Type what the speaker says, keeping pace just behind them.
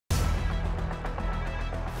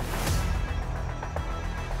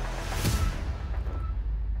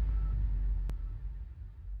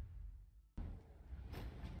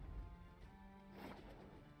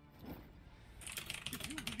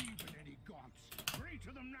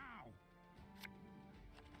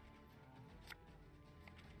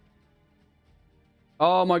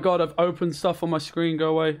Oh my god, I've opened stuff on my screen. Go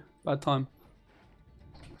away. Bad time.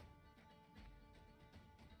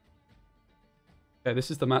 Okay, this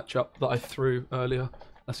is the matchup that I threw earlier.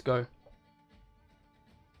 Let's go.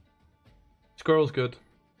 Squirrel's good.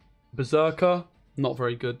 Berserker, not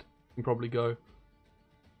very good. Can probably go.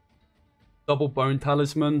 Double Bone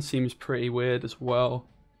Talisman seems pretty weird as well.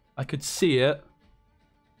 I could see it.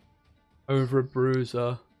 Over a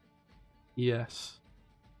Bruiser. Yes.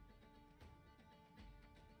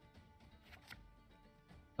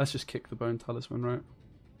 Let's just kick the Bone Talisman, right?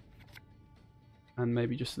 And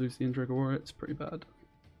maybe just lose the Indrigger Warrior. It's pretty bad.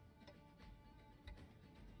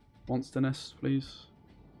 Monster Nest, please.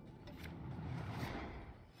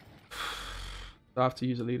 I have to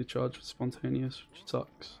use a leader charge with spontaneous, which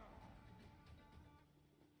sucks.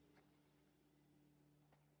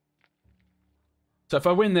 So if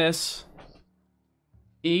I win this,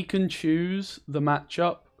 he can choose the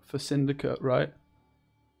matchup for Syndicate, right?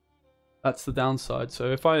 That's the downside.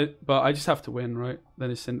 So if but I just have to win, right?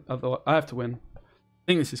 Then it's otherwise I have to win. I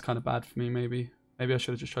think this is kind of bad for me. Maybe I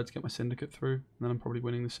should have just tried to get my Syndicate through, and then I'm probably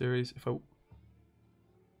winning the series.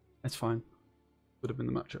 It's fine. Would have been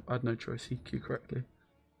the matchup. I had no choice. He queued correctly.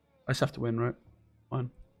 I just have to win, right?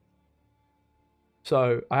 Fine.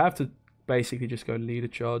 So I have to basically just go leader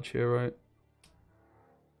charge here, right?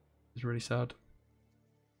 It's really sad.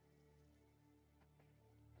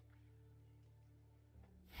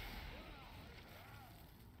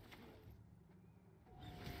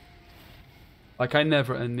 Like, I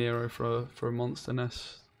never end Nero for a monster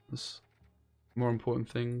nest. There's more important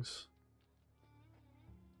things.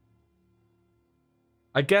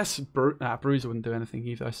 I guess Bruiser wouldn't do anything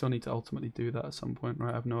either. I still need to ultimately do that at some point,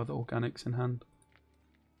 right? I have no other organics in hand.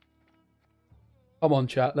 Come on,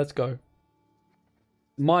 chat. Let's go.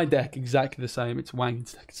 My deck, exactly the same. It's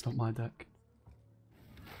Wang's deck. It's not my deck.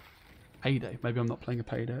 Payday. Maybe I'm not playing a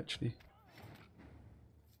Payday, actually.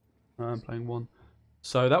 No, I'm playing one.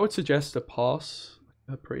 So that would suggest a pass.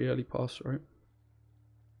 A pretty early pass, right?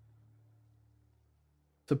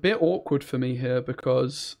 It's a bit awkward for me here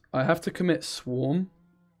because I have to commit Swarm.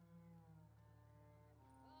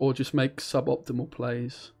 Or just make suboptimal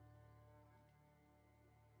plays.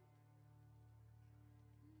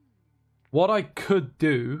 What I could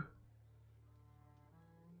do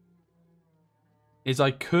is I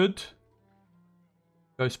could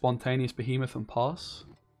go Spontaneous Behemoth and pass.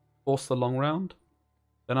 Force the long round.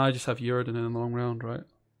 Then I just have Uridan in the long round, right?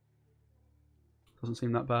 Doesn't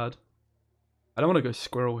seem that bad. I don't want to go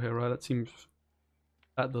Squirrel here, right?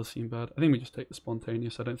 That does seem bad. I think we just take the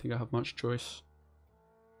Spontaneous. I don't think I have much choice.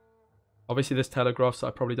 Obviously this telegraphs that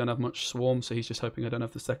I probably don't have much Swarm, so he's just hoping I don't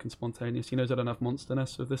have the second Spontaneous. He knows I don't have Monster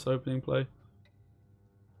Nest with this opening play.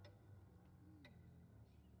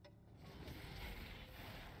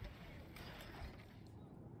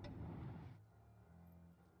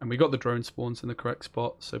 And we got the drone spawns in the correct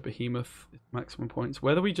spot, so Behemoth is maximum points.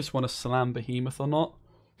 Whether we just want to slam Behemoth or not.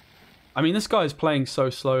 I mean, this guy is playing so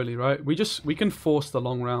slowly, right? We can force the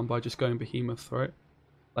long round by just going Behemoth, right?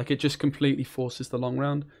 Like, it just completely forces the long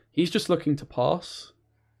round. He's just looking to pass.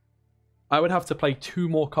 I would have to play 2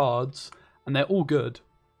 more cards, and they're all good.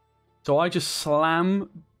 So I just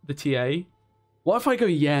slam the TA. What if I go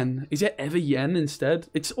Yen? Is it ever Yen instead?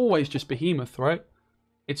 It's always just Behemoth, right?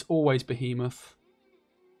 It's always Behemoth.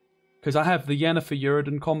 Because I have the Yenna for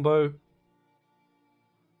Uridan combo.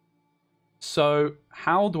 So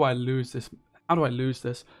how do I lose this? How do I lose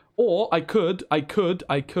this? Or I could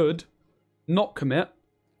not commit.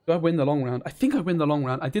 Do I win the long round? I think I win the long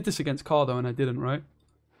round. I did this against Cardo and I didn't, right?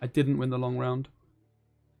 I didn't win the long round.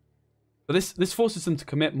 But this forces them to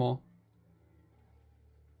commit more.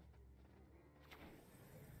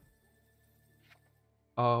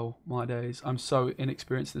 Oh, my days. I'm so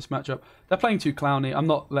inexperienced in this matchup. They're playing too clowny. I'm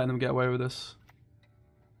not letting them get away with this.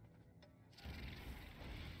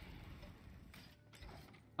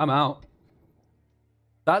 I'm out.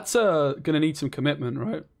 That's gonna need some commitment,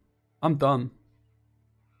 right? I'm done.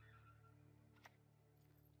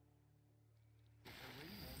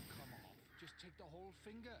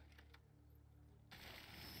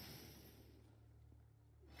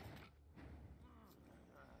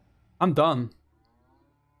 I'm done.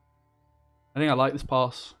 I think I like this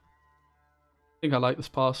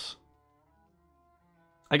pass.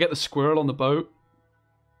 I get the squirrel on the boat.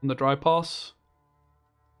 On the dry pass.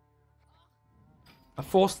 I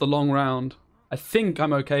forced the long round. I think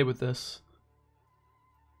I'm okay with this.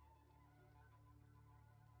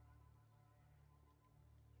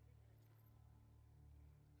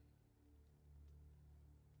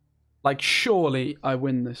 Like, surely I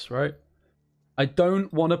win this, right? I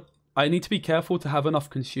don't want to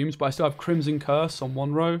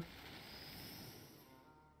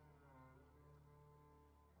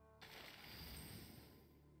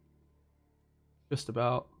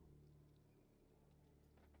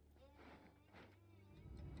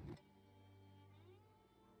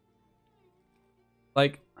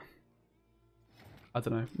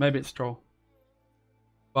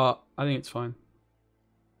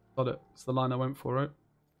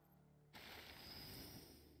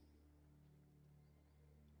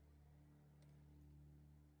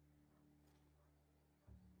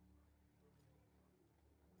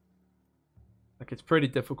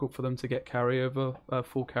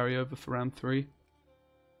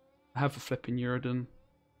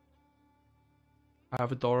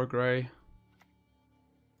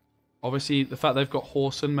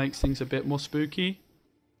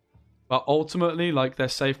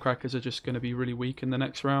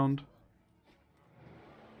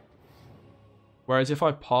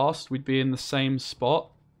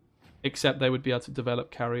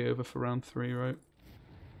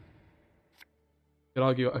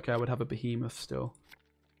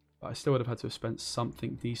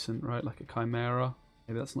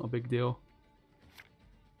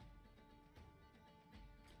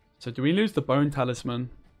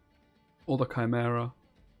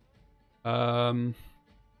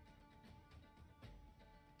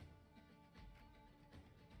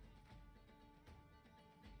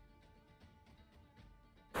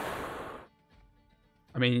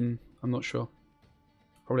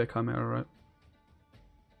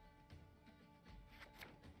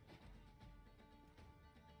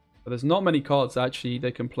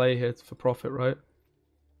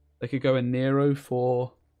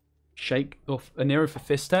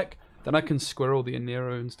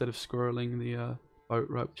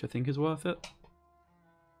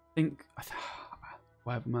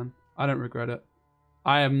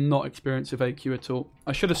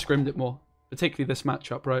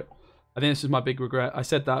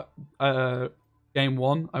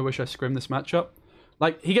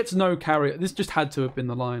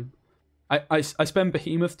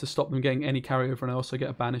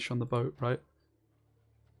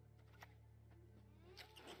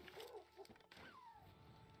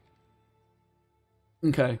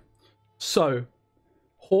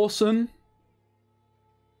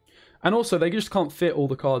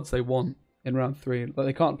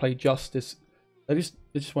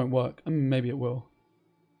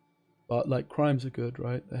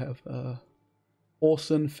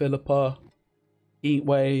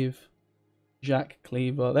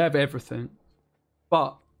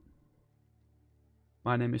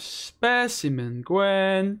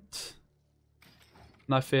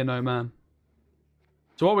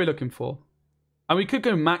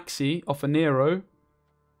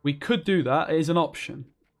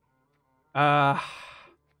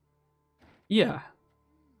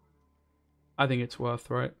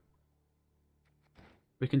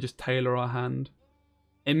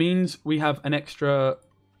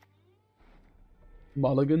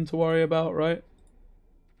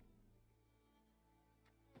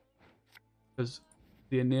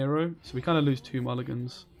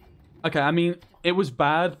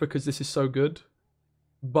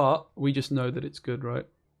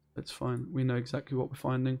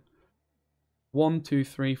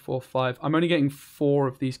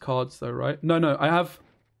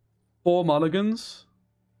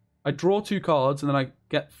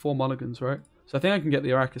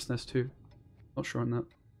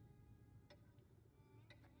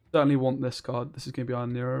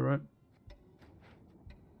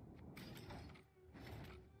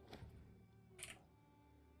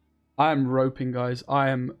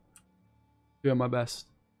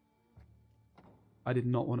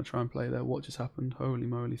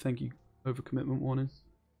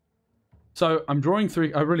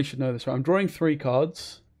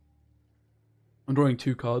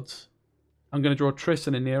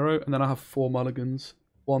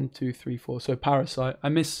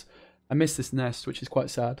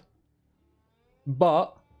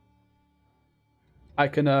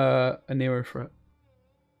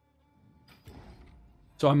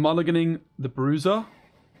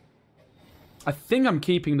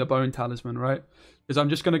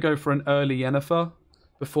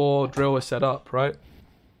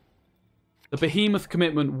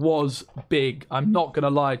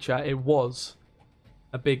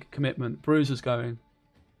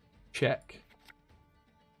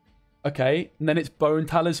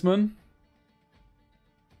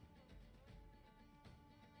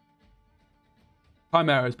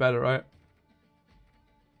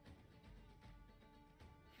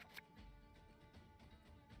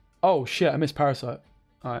Oh, shit. I missed Parasite.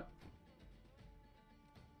 Alright.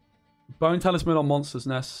 Bone Talisman on Monster's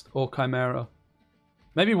Nest or Chimera.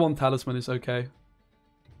 Maybe one Talisman is okay.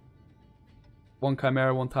 One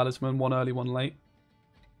Chimera, one Talisman, one early, one late.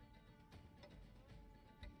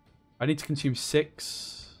 I need to consume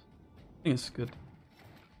 6. I think it's good.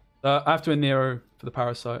 I have to Nero for the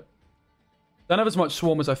Parasite. Don't have as much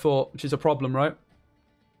Swarm as I thought, which is a problem, right?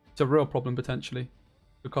 It's a real problem, potentially.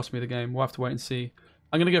 Could cost me the game. We'll have to wait and see.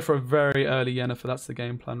 I'm going to go for a very early Yennefer. That's the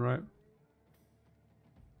game plan, right?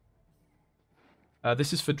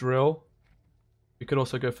 This is for Drill. We could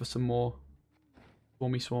also go for some more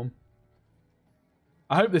Swarmy Swarm.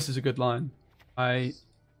 I hope this is a good line. I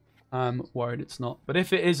am worried it's not. But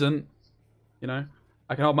if it isn't, you know,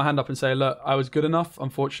 I can hold my hand up and say, look, I was good enough.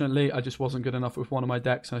 Unfortunately, I just wasn't good enough with one of my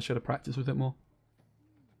decks and I should have practiced with it more.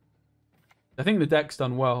 I think the deck's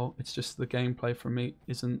done well. It's just the gameplay for me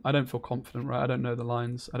isn't... I don't feel confident, right? I don't know the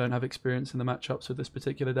lines. I don't have experience in the matchups with this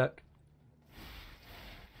particular deck.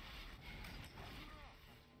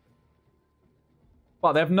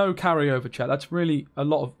 But they have no carryover, chat. That's really a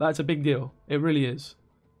lot of... That's a big deal. It really is.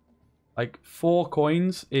 Like, 4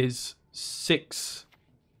 coins is 6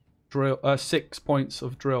 drill, 6 points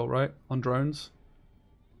of drill, right? On drones.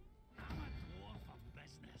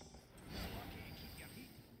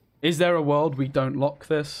 Is there a world we don't lock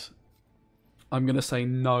this? I'm going to say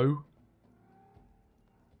no.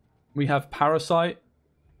 We have Parasite.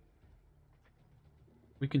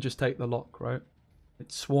 We can just take the lock, right?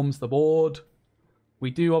 It swarms the board. We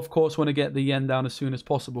do, of course, want to get the yen down as soon as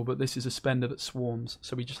possible, but this is a spender that swarms,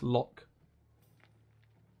 so we just lock.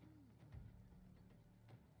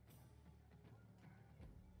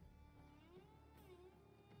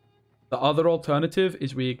 The other alternative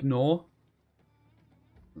is we ignore.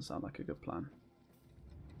 Doesn't sound like a good plan.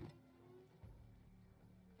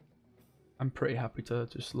 I'm pretty happy to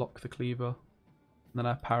just lock the cleaver. And then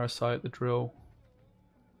I Parasite, the drill.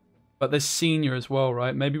 But there's Senior as well,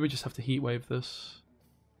 right? Maybe we just have to Heatwave this.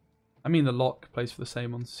 I mean, the lock plays for the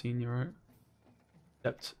same on Senior, right?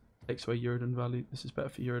 Depth takes away Uridan value. This is better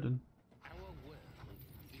for Uridan.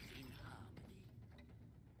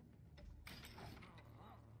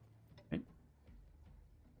 Okay.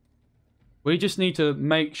 We just need to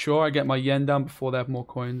make sure I get my yen down before they have more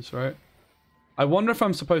coins, right? I wonder if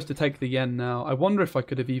I'm supposed to take the yen now. I wonder if I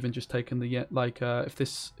could have even just taken the yen, like if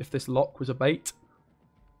this lock was a bait.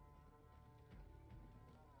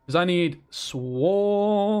 Because I need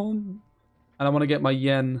Swarm. And I want to get my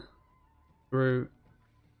yen through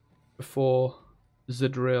before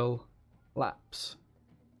Zadrill laps.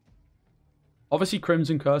 Obviously,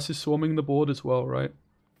 Crimson Curse is swarming the board as well, right?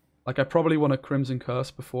 Like, I probably want a Crimson Curse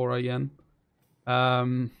before I yen.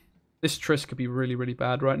 This Triss could be really, really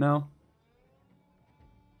bad right now.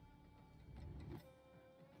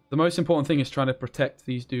 The most important thing is trying to protect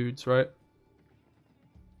these dudes, right?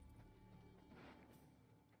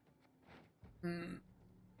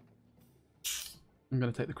 I'm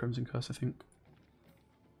going to take the Crimson Curse, I think.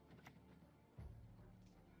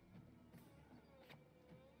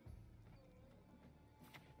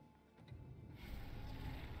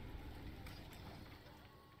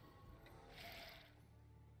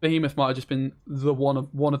 Behemoth might have just been the one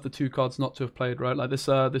of the 2 cards not to have played, right? Like this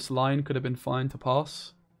line could have been fine to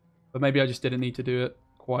pass. But maybe I just didn't need to do it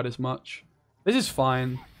quite as much. This is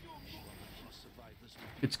fine.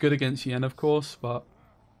 It's good against yen, of course, but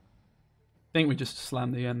I think we just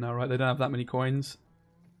slam the yen now, right? They don't have that many coins.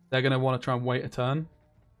 They're going to want to try and wait a turn.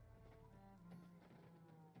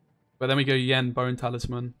 But then we go yen, Bone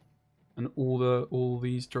Talisman, and all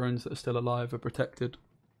these drones that are still alive are protected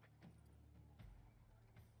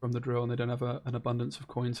from the drill, and they don't have an abundance of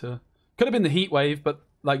coins here. Could have been the Heat Wave, but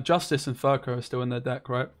like Justice and Furco are still in their deck,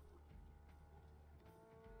 right?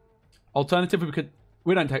 Alternatively,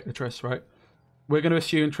 we don't take the Triss, right? We're going to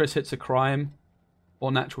assume Triss hits a Crime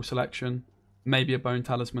or Natural Selection, maybe a Bone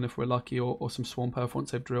Talisman if we're lucky, or some Swarm Perf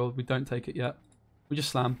once they've drilled. We don't take it yet. We just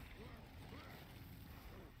slam.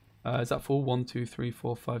 Is that full? 1, 2, 3,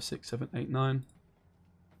 4, 5, 6, 7, 8, 9.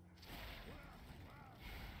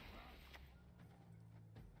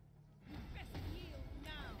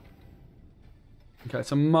 Okay,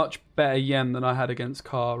 it's a much better yen than I had against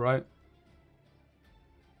Carr, right?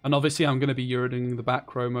 And obviously I'm going to be Uridaning the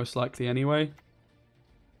back row most likely anyway.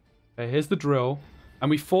 Okay, here's the drill. And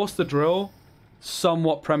we forced the drill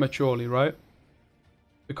somewhat prematurely, right?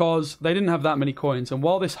 Because they didn't have that many coins. And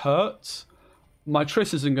while this hurts, my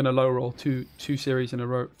Triss isn't going to low roll two series in a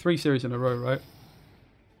row, 3 series in a row, right?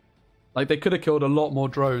 Like, they could have killed a lot more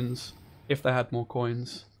drones if they had more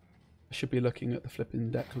coins. I should be looking at the flipping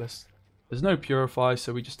deck list. There's no Purify,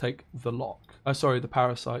 so we just take the Lock. Sorry, the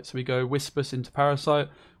Parasite. So we go Whispus into Parasite,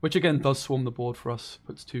 which again does swarm the board for us.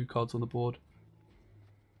 Puts 2 cards on the board.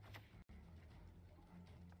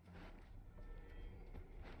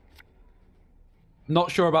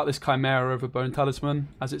 Not sure about this Chimera over Bone Talisman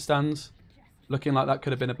as it stands. Looking like that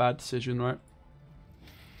could have been a bad decision, right?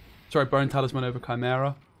 Sorry, Bone Talisman over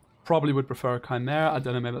Chimera. Probably would prefer a Chimera. I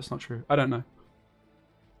don't know, maybe that's not true. I don't know.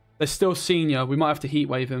 They're still senior. We might have to Heat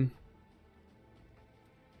Wave him.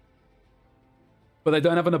 But they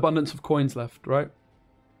don't have an abundance of coins left, right?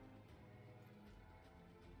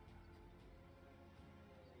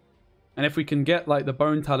 And if we can get like the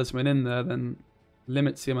Bone Talisman in there, then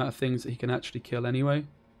limits the amount of things that he can actually kill anyway.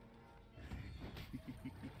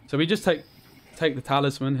 So we just take the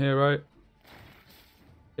Talisman here, right?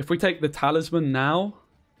 If we take the Talisman now,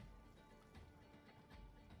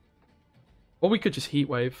 or we could just Heat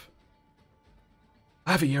Wave.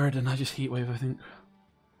 I have a Uridan, I just Heat Wave, I think.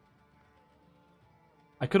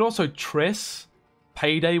 I could also Triss.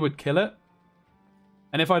 Payday would kill it.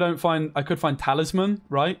 And if I don't find... I could find Talisman,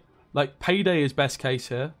 right? Like, Payday is best case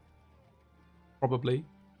here. Probably.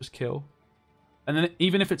 Just kill. And then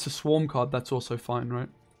even if it's a Swarm card, that's also fine, right?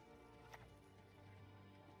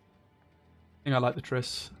 I think I like the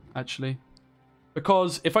Triss, actually.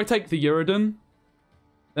 Because if I take the Uridan,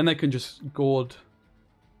 then they can just Gourd.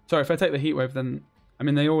 Sorry, if I take the Heatwave, then... I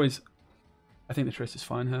mean, they always... I think the Triss is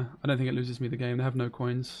fine here. I don't think it loses me the game. They have no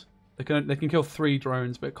coins. They can kill 3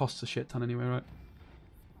 drones, but it costs a shit ton anyway, right?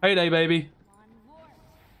 Payday, baby.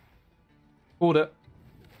 Called it.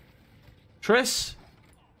 Triss.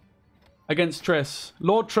 Against Triss.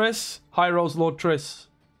 Lord-Triss. High rolls Lord-Triss.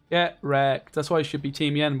 Get wrecked. That's why you should be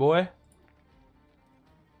Team Yen, boy.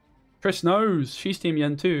 Triss knows. She's Team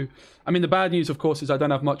Yen too. I mean, the bad news, of course, is I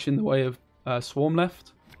don't have much in the way of Swarm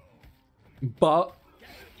left. But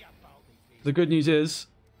the good news is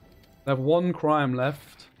they have 1 crime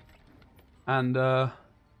left. And,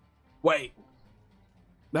 wait.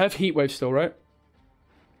 They have Heatwave still, right?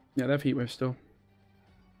 Yeah, they have Heatwave still.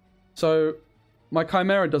 So, my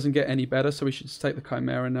Chimera doesn't get any better, so we should just take the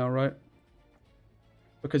Chimera now, right?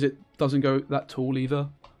 Because it doesn't go that tall either.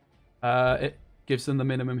 It gives them the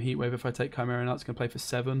minimum Heatwave. If I take Chimera now, it's going to play for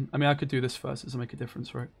 7. I mean, I could do this first. It doesn't make a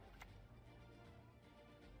difference, right?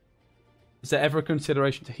 Is there ever a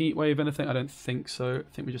consideration to Heatwave anything? I don't think so.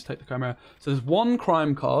 I think we just take the Chimera. So there's 1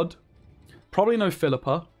 crime card. Probably no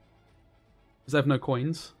Philippa. Because they have no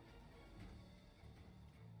coins.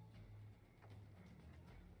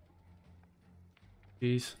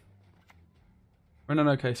 Jeez. We're in an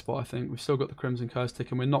okay spot, I think. We've still got the Crimson Curse tick,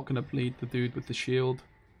 and we're not going to bleed the dude with the shield.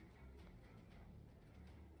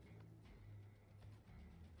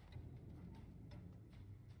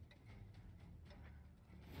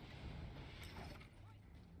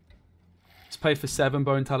 It's played for 7.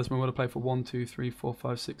 Bone Talisman would have played for 1, 2, 3, 4,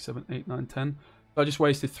 5, 6, 7, 8, 9, 10. So I just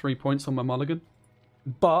wasted 3 points on my mulligan.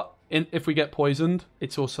 But if we get poisoned,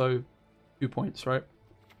 it's also 2 points, right?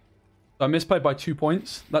 So I misplayed by 2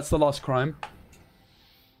 points. That's the last crime.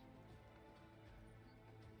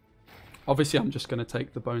 Obviously, I'm just going to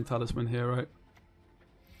take the Bone Talisman here, right?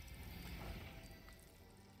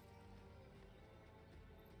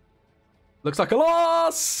 Looks like a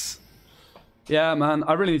loss! Yeah, man.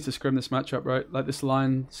 I really need to scrim this matchup, right? Like, this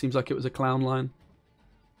line seems like it was a clown line.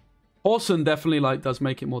 Orson definitely, like, does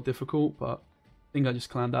make it more difficult, but I think I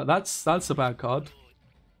just clowned out. That's a bad card.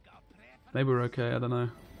 Maybe we're okay. I don't know.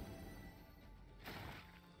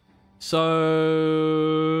 So,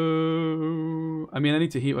 I mean, I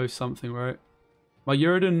need to Heatwave something, right? My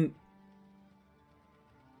Uridan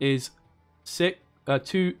is 2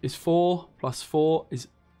 is 4 plus 4 is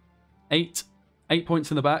 8. 8 points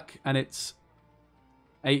in the back, and it's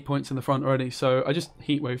 8 points in the front already. So I just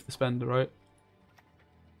Heatwave the spender, right?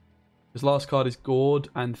 His last card is Gourd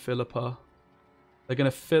and Philippa. They're going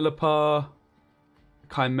to Philippa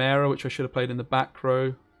Chimera, which I should have played in the back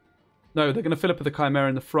row. No, they're going to Philippa the Chimera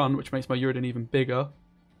in the front, which makes my Uridan even bigger.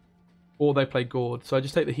 Or they play Gourd. So I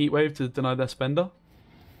just take the Heatwave to deny their spender.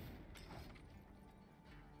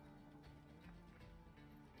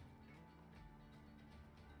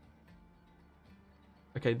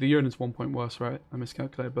 Okay, the Uridan's 1 point worse, right? I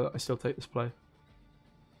miscalculated, but I still take this play.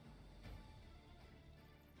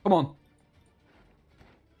 Come on.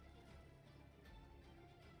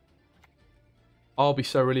 I'll be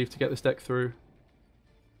so relieved to get this deck through.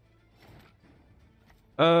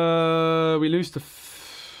 We lose to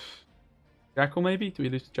Jackal, maybe? Do we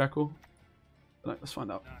lose to Jackal? No, let's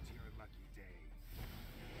find out.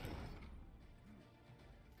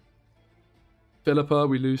 Philippa,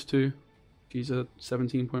 we lose to. She's a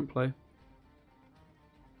 17-point play.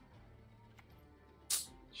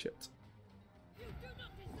 Shit.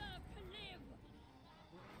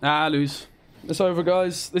 Ah, lose. It's over,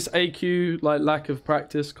 guys. This AQ, like, lack of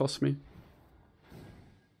practice cost me.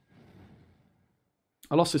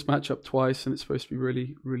 I lost this matchup twice, and it's supposed to be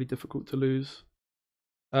really, really difficult to lose.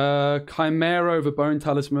 Chimera over Bone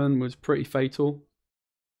Talisman was pretty fatal.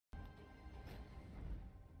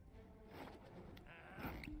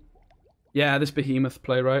 Yeah, this Behemoth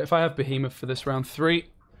play, right? If I have Behemoth for this round 3,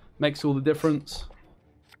 makes all the difference.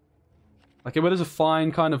 Like, it was a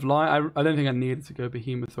fine kind of line. I don't think I needed to go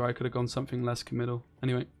Behemoth, or I could have gone something less committal.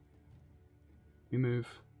 Anyway, we move.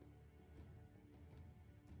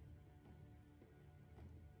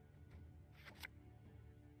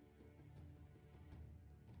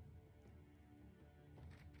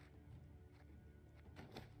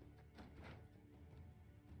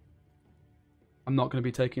 I'm not going to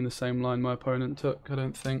be taking the same line my opponent took, I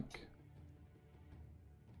don't think.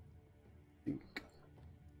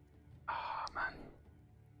 Ah, man.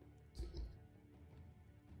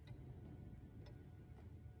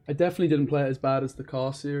 I definitely didn't play it as bad as the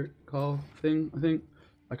car thing, I think.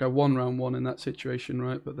 Like, I won round 1 in that situation,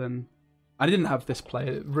 right? But then I didn't have this play.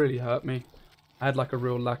 It really hurt me. I had like a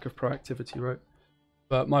real lack of proactivity, right?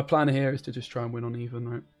 But my plan here is to just try and win on even,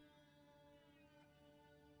 right?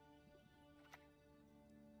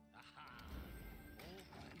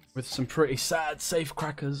 With some pretty sad safe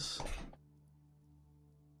crackers.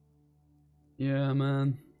 Yeah,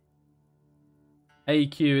 man.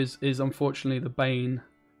 AQ is unfortunately the bane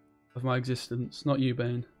of my existence. Not you,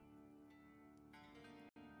 Bane.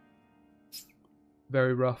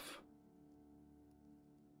 Very rough.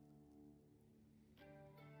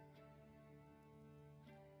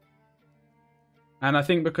 And I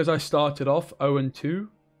think because I started off 0-2,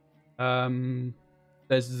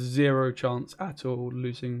 there's 0 chance at all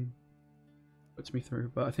losing puts me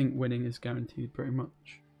through. But I think winning is guaranteed pretty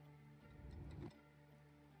much.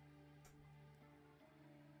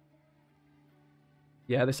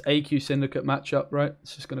 Yeah, this AQ Syndicate matchup, right?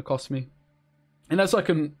 It's just going to cost me. Unless I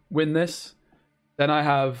can win this, then I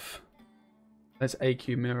have this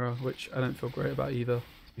AQ Mirror, which I don't feel great about either,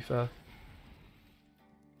 to be fair.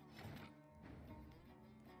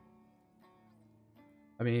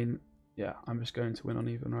 I mean, yeah, I'm just going to win on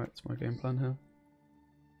even, right? It's my game plan here.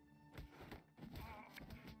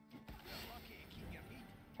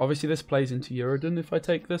 Obviously, this plays into Uridan if I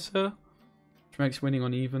take this here, which makes winning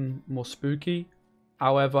on even more spooky.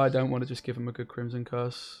 However, I don't want to just give him a good Crimson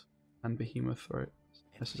Curse and Behemoth, right?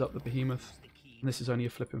 This is up the Behemoth. And this is only a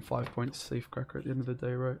flipping 5 point safe cracker at the end of the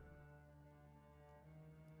day, right?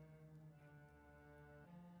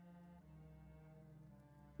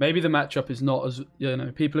 Maybe the matchup is not as, you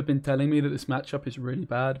know, people have been telling me that this matchup is really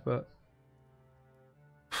bad, but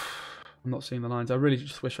I'm not seeing the lines. I really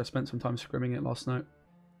just wish I spent some time scrimming it last night.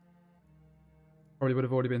 Probably would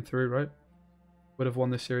have already been through, right? Would have won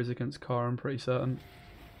this series against Carr, I'm pretty certain.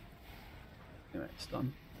 Anyway, it's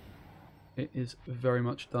done. It is very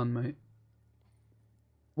much done, mate.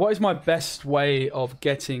 What is my best way of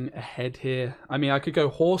getting ahead here? I mean, I could go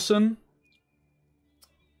Horson.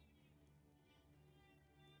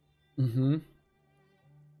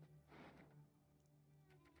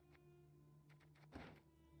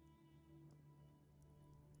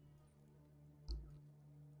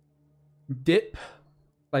 Dip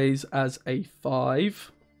plays as a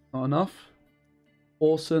 5. Not enough.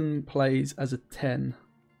 Orson plays as a 10.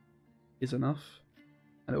 Is enough.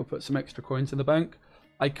 And it will put some extra coins in the bank.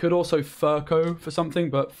 I could also Furco for something,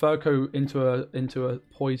 but Furco into a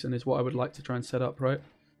poison is what I would like to try and set up, right?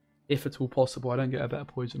 If at all possible. I don't get a better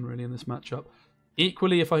poison really in this matchup.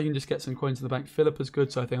 Equally, if I can just get some coins in the bank, Philip is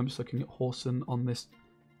good, so I think I'm just looking at Horson on this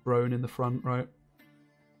drone in the front, right?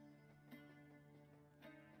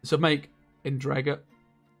 So make Indraga.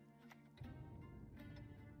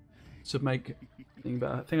 So make anything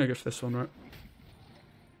better. I think I go for this one, right?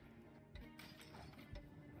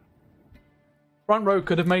 Front row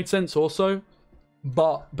could have made sense also,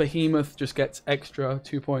 but Behemoth just gets extra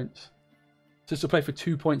 2 points. Just to play for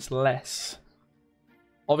 2 points less.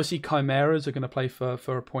 Obviously, Chimeras are going to play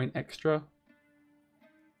for a point extra.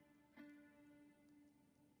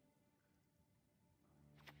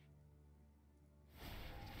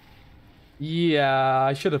 Yeah,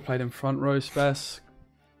 I should have played in front row, Spes.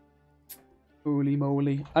 Holy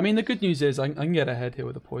moly. I mean, the good news is I can get ahead here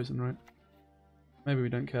with a poison, right? Maybe we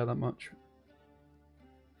don't care that much.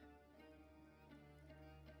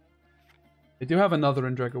 They do have another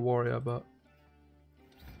Indraga Warrior, but...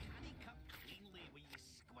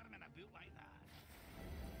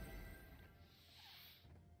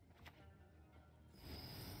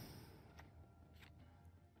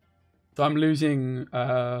 So I'm losing,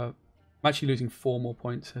 I'm actually losing 4 more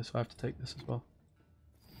points here, so I have to take this as well.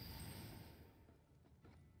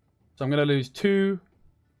 So I'm going to lose 2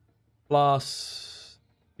 plus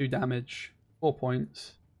 2 damage, 4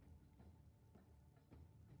 points.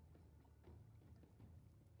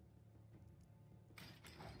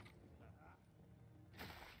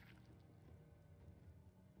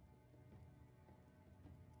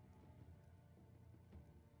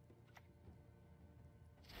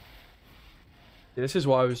 This is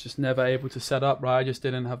why I was just never able to set up, right? I just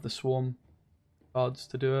didn't have the swarm cards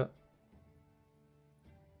to do it.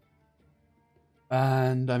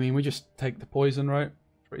 And, I mean, we just take the poison, right?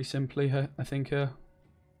 Pretty simply, here, I think, here.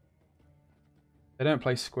 They don't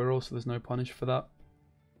play squirrel, so there's no punish for that.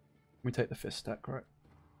 We take the fist stack, right?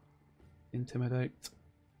 Intimidate.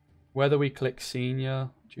 Whether we click senior,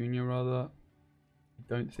 junior rather, I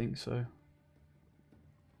don't think so.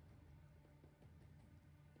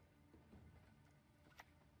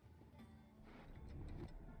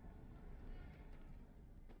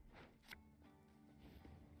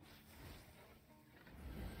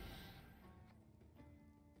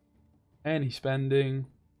 Any spending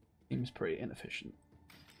seems pretty inefficient.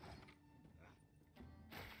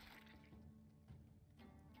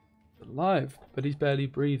 Alive, but he's barely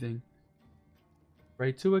breathing.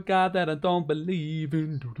 Pray to a God that I don't believe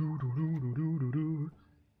in.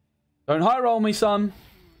 Don't high roll me, son.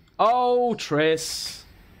 Oh, Triss.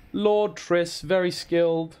 Lord-Triss, very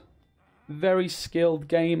skilled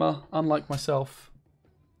gamer, unlike myself.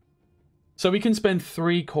 So we can spend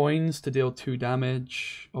 3 coins to deal 2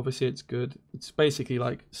 damage. Obviously, it's good. It's basically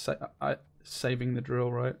like saving the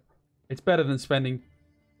drill, right? It's better than spending...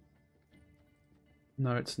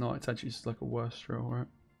 No, it's not. It's actually just like a worse drill, right?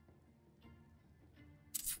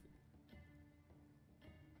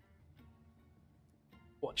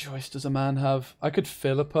 What choice does a man have? I could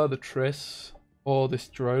Philippa the Triss or this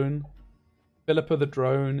drone. Philippa the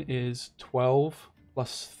drone is 12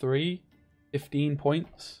 plus 3, 15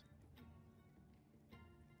 points.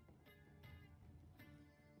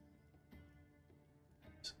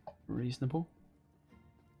 Reasonable.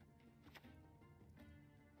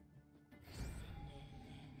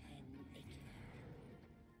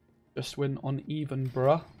 Just win on even,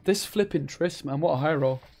 bruh. This flipping Triss, man. What a high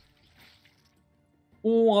roll.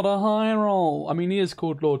 What a high roll. I mean, he is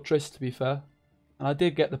called Lord-Triss, to be fair. And I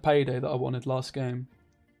did get the payday that I wanted last game.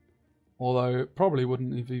 Although, it probably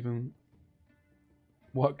wouldn't have even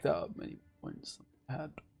worked out many points I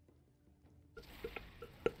had.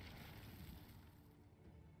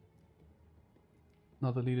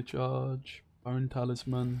 Another leader charge. Bone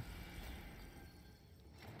talisman.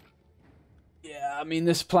 Yeah, I mean,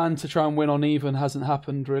 this plan to try and win on even hasn't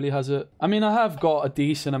happened, really, has it? I mean, I have got a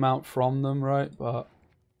decent amount from them, right? But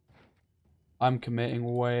I'm committing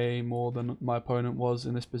way more than my opponent was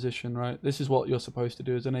in this position, right? This is what you're supposed to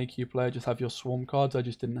do as an AQ player. Just have your swarm cards. I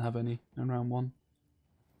just didn't have any in round 1.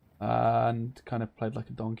 And kind of played like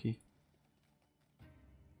a donkey.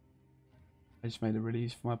 I just made it really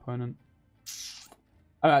easy for my opponent.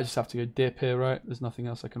 I just have to go dip here, right? There's nothing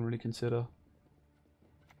else I can really consider.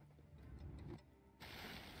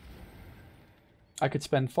 I could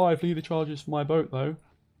spend 5 leader charges for my boat, though.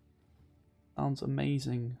 Sounds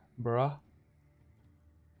amazing, bruh.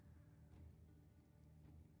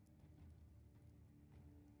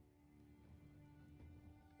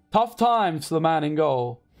 Tough times for the man in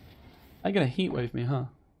goal. They're gonna heatwave me, huh?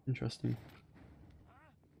 Interesting.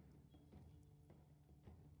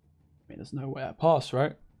 I mean, there's no way I pass,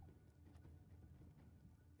 right?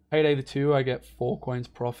 Payday the 2, I get 4 coins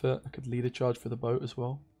profit. I could leader charge for the boat as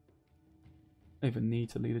well. I don't even need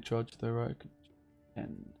to leader charge though, right? I could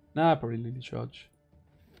end. Nah, probably leader charge.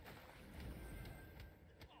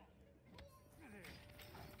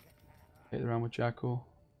 Hit the round with Jackal.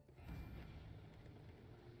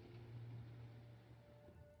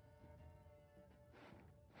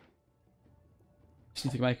 Just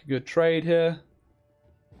need to make a good trade here.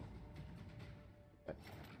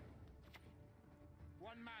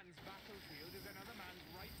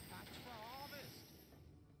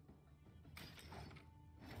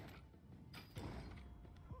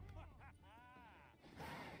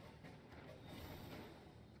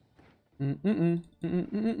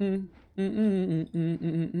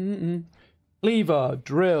 Cleaver,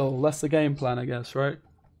 drill. That's the game plan, I guess, right?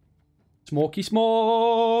 Smoky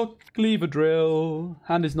smoke, cleaver drill.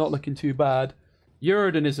 Hand is not looking too bad.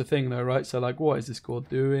 Uridan is a thing though, right? So like, what is this squad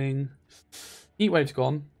doing? Heatwave's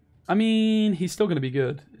gone. I mean, he's still going to be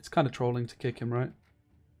good. It's kind of trolling to kick him, right?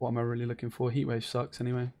 What am I really looking for? Heatwave sucks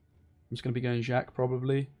anyway. I'm just going to be going Jacques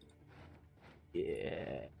probably.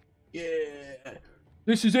 Yeah. Yeah.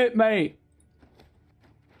 This is it, mate.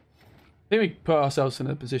 I think we put ourselves in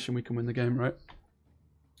a position we can win the game, right?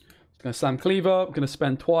 Gonna slam cleaver. I'm gonna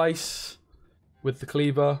spend twice with the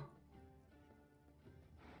cleaver.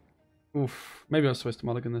 Oof. Maybe I was supposed to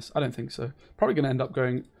mulligan this. I don't think so. Probably gonna end up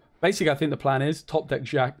going. Basically, I think the plan is top deck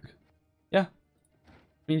Jack. Yeah.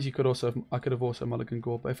 Means you could also. I could have also mulligan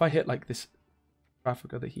Gore, but if I hit like this,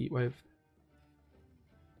 Trafficker, the heat wave,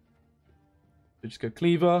 so just go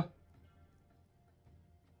cleaver.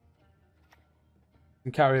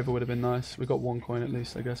 And carryover would have been nice. We got 1 coin at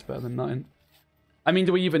least, I guess, better than nothing. I mean,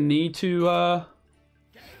 do we even need to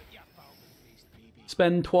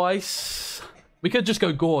spend twice? We could just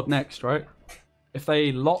go Gourd next, right? If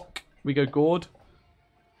they lock, we go Gourd.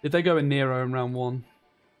 Did they go in Nero in round 1?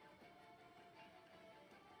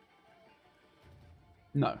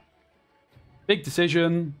 No. Big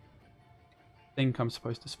decision. Think I'm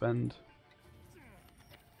supposed to spend.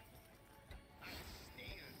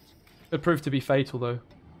 Could prove to be fatal, though.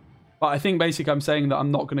 But I think basically I'm saying that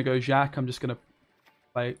I'm not going to go Jack. I'm just going to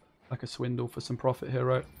play like a swindle for some profit here,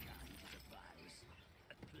 right?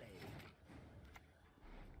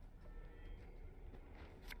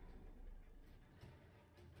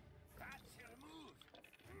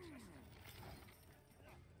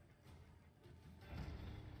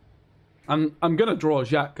 I'm gonna draw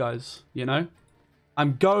Jack, guys, you know?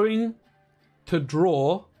 I'm going to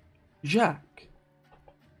draw Jack.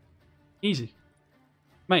 Easy.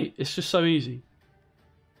 Mate, it's just so easy.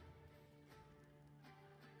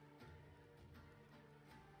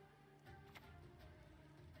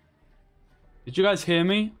 Did you guys hear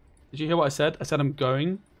me? Did you hear what I said? I said I'm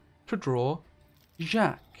going to draw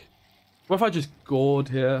Jack. What if I just Gourd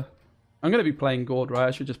here? I'm going to be playing Gourd, right?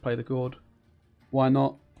 I should just play the Gourd. Why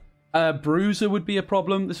not? Bruiser would be a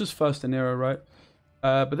problem. This was first in Nero, right?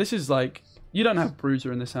 But this is like... You don't have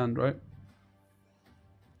Bruiser in this hand, right?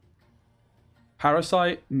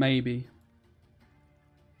 Parasite? Maybe.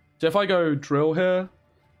 So if I go Drill here,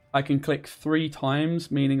 I can click 3 times,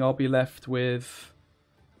 meaning I'll be left with...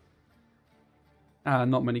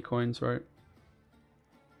 not many coins, right?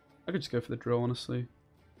 I could just go for the Drill, honestly.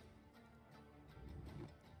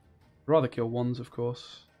 I'd rather kill 1s, of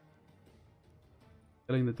course.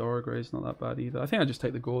 Killing the Dora Grey is not that bad either. I think I just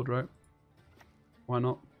take the Gourd, right? Why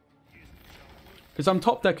not? Because I'm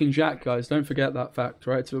top decking Jack, guys. Don't forget that fact,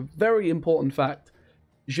 right? It's a very important fact.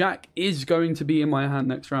 Jack is going to be in my hand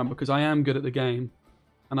next round because I am good at the game.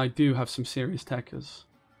 And I do have some serious techers.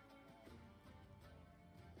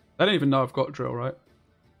 I don't even know I've got Drill, right?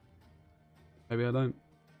 Maybe I don't.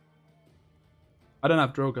 I don't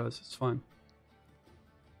have Drill, guys. It's fine.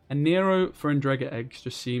 And Nero for Endrega eggs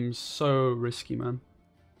just seems so risky, man.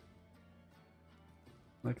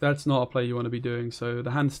 Like, that's not a play you want to be doing, so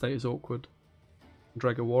the hand state is awkward.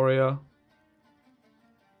 Endrega Warrior.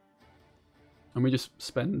 And we just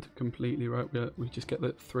spend completely, right? We just get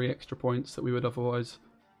the 3 extra points that we would otherwise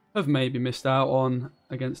have maybe missed out on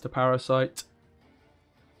against a Parasite.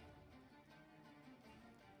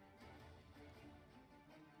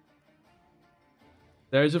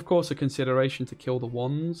 There is, of course, a consideration to kill the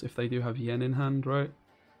 1s if they do have Yen in hand, right?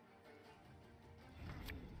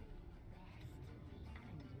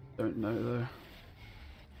 Don't know, though.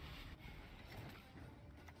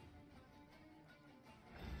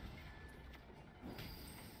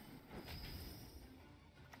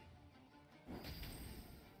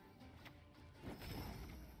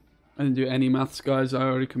 I didn't do any maths, guys. I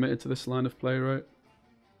already committed to this line of play, right?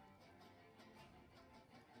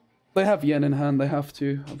 They have Yen in hand, they have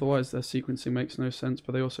to. Otherwise, their sequencing makes no sense.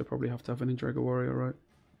 But they also probably have to have an Endrega Warrior, right?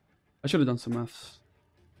 I should have done some maths.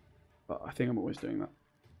 But I think I'm always doing that.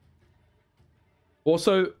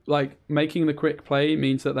 Also, like, making the quick play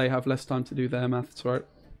means that they have less time to do their maths, right?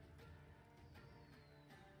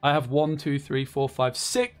 I have 1, 2, 3, 4, 5,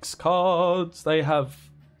 6 cards. They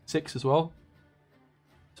have 6 as well.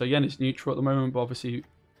 So Yen is neutral at the moment, but obviously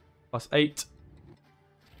 +8.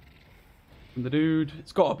 From the dude.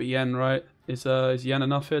 It's got to be Yen, right? Is Yen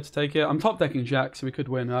enough here to take it? I'm top decking Jack, so we could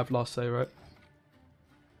win. I have last say, right?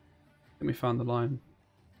 I think we found the line.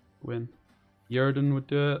 Win. Yerden would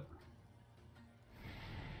do it.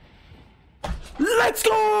 Let's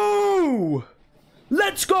go!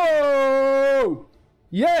 Let's go!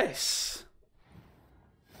 Yes!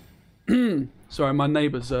 Sorry, my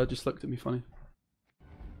neighbours just looked at me funny.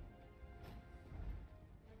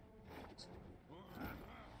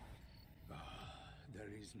 There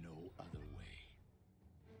is no other way.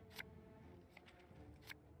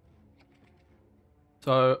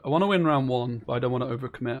 So, I want to win round 1, but I don't want to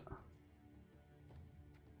overcommit.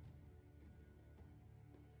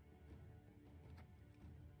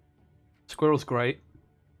 Squirrel's great.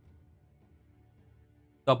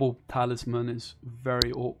 Double talisman is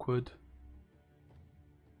very awkward.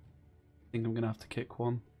 I think I'm going to have to kick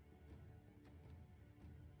one.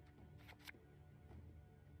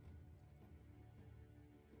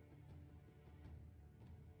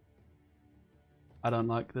 I don't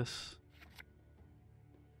like this.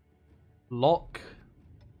 Lock.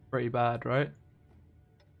 Pretty bad, right?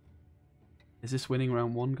 Is this winning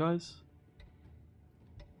round 1, guys?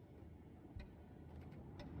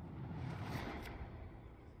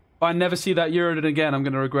 If I never see that Uridin again, I'm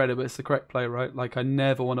going to regret it, but it's the correct play, right? Like, I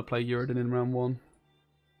never want to play Uridin in round 1.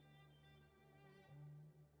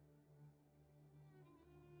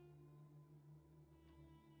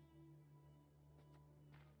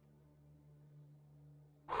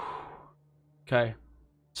 Okay.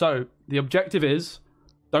 So, the objective is,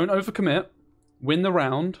 don't overcommit, win the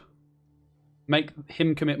round, make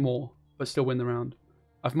him commit more, but still win the round.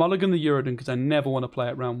 I've mulliganed the Uridin because I never want to play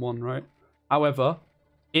it round 1, right? However,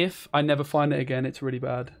 if I never find it again, it's really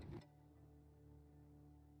bad.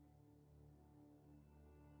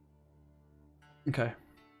 Okay.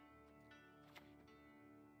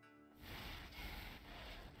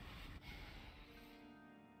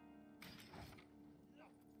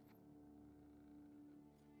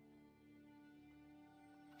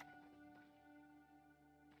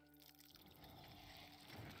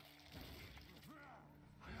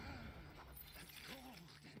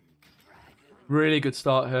 Really good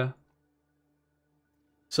start here.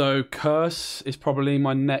 So Curse is probably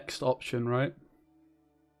my next option, right?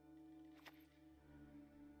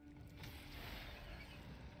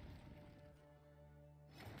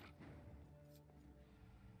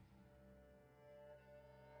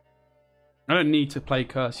 I don't need to play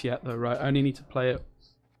Curse yet though, right? I only need to play it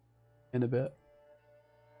in a bit.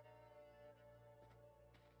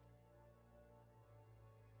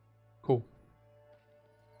 Cool.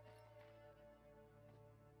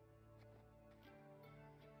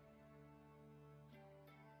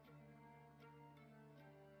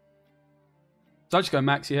 So I just go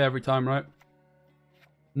maxi here every time, right?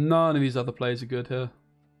 None of these other plays are good here.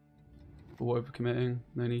 Or overcommitting.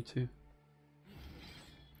 No need to.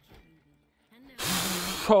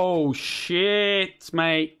 Oh, shit,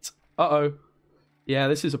 mate. Uh-oh. Yeah,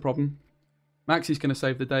 this is a problem. Maxi's going to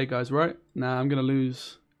save the day, guys, right? Nah, I'm going to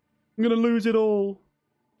lose. I'm going to lose it all.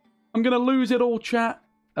 I'm going to lose it all, chat.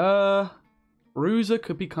 Bruiser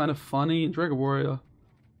could be kind of funny. Dragon Warrior.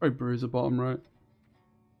 Probably Bruiser bottom, right?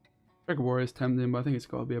 Dragon Warrior's tempting, but I think it's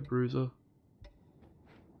got to be a Bruiser.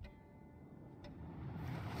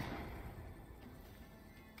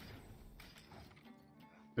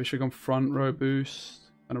 We should have gone front row boost.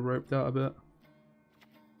 Kind of roped out a bit.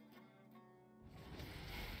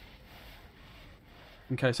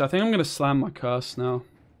 Okay, so I think I'm going to slam my Curse now.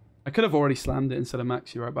 I could have already slammed it instead of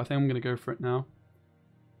Maxi, right? But I think I'm going to go for it now.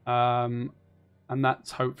 And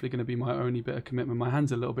that's hopefully going to be my only bit of commitment. My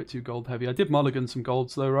hand's a little bit too gold heavy. I did mulligan some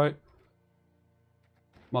golds though, right?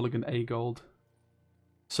 Mulligan a gold.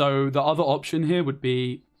 So the other option here would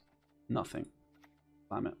be nothing.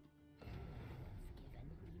 Slam it.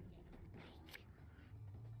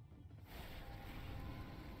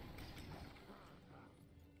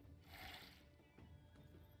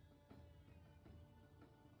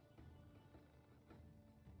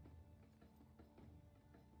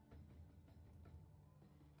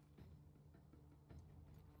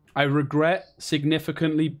 I regret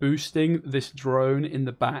significantly boosting this drone in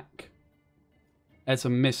the back as a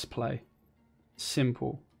misplay.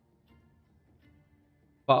 Simple.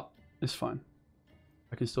 But it's fine.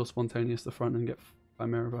 I can still spontaneous the front and get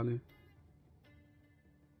Chimera value.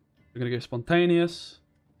 We're going to go spontaneous.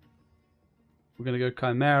 We're going to go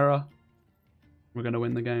Chimera. We're going to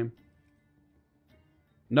win the game.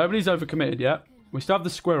 Nobody's overcommitted yet. We still have the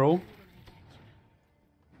squirrel.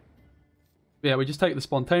 Yeah, we just take the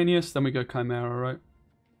spontaneous, then we go Chimera, right?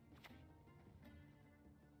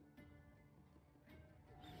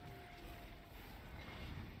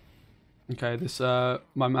 Okay, this,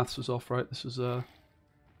 my maths was off, right? This was,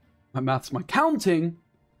 my counting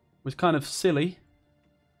was kind of silly.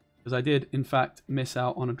 Because I did, in fact, miss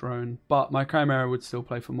out on a drone. But my Chimera would still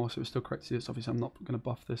play for more, so it's still correct to this. Obviously, I'm not going to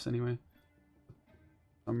buff this anyway.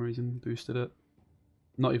 For some reason, boosted it.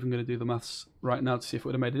 Not even going to do the maths right now to see if it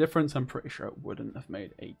would have made a difference. I'm pretty sure it wouldn't have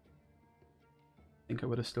made a... I think I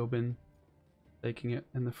would have still been taking it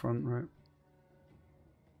in the front, right?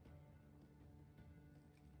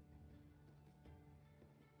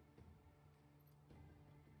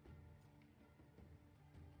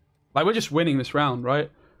 Like, we're just winning this round,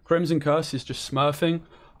 right? Crimson Curse is just smurfing.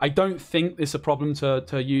 I don't think it's a problem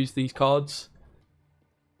to use these cards.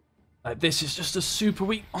 This is just a super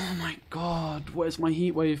weak... Oh my god, where's my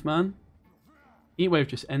heat wave, man? Heat wave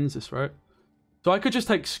just ends this, right? So I could just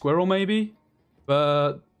take Squirrel, maybe.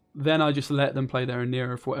 But then I just let them play their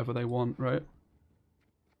Anira for whatever they want, right?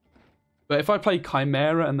 But if I play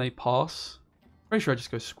Chimera and they pass... Pretty sure I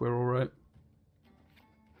just go Squirrel, right?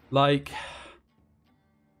 Like...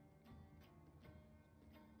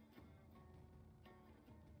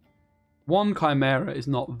 One Chimera is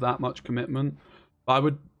not that much commitment. But I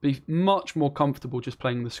would be much more comfortable just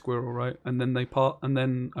playing the Squirrel, right? And then they part, and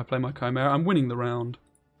then I play my Chimera. I'm winning the round.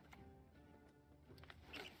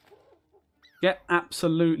 Get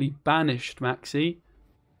absolutely banished, Maxi.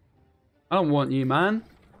 I don't want you, man.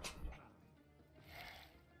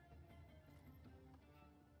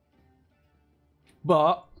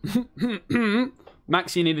 But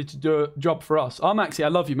Maxi needed to do a job for us. Oh, Maxi, I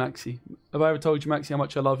love you, Maxi. Have I ever told you, Maxi, how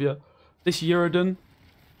much I love you? This Uridan.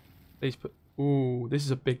 Please put... Ooh, this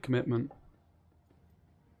is a big commitment.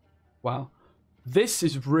 Wow. This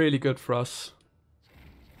is really good for us.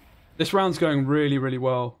 This round's going really, really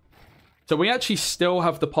well. So we actually still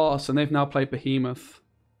have the pass, and they've now played Behemoth.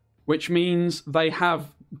 Which means they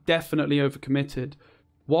have definitely overcommitted.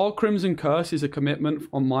 While Crimson Curse is a commitment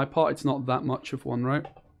on my part, it's not that much of one, right?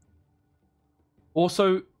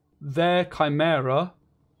 Also, their Chimera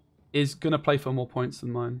is going to play for more points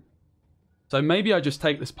than mine. So maybe I just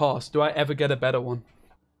take this pass. Do I ever get a better one?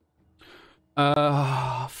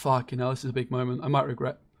 Fucking hell, this is a big moment. I might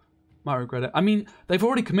regret it. I mean, they've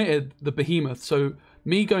already committed the Behemoth, so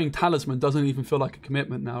me going Talisman doesn't even feel like a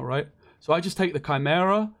commitment now, right? So I just take the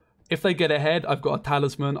Chimera. If they get ahead, I've got a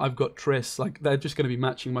Talisman, I've got Triss. Like, they're just going to be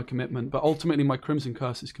matching my commitment. But ultimately, my Crimson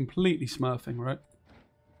Curse is completely smurfing, right?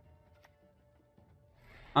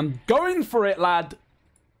 I'm going for it, lad!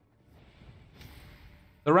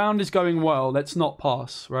 The round is going well. Let's not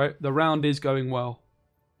pass, right? The round is going well.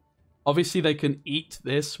 Obviously, they can eat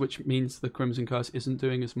this, which means the Crimson Curse isn't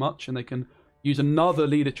doing as much. And they can use another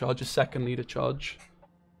leader charge, a second leader charge.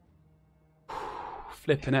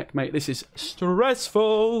 Flipping heck, mate. This is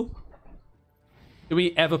stressful. Do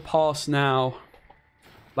we ever pass now?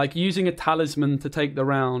 Like using a Talisman to take the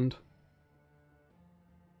round.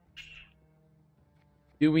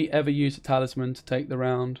 Do we ever use a Talisman to take the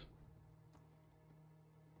round?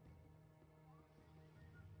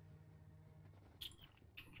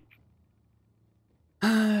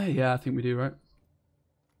 Yeah, I think we do, right?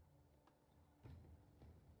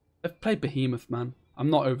 They've played Behemoth, man. I'm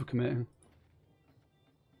not overcommitting.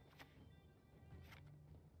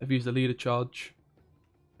 They've used a leader charge.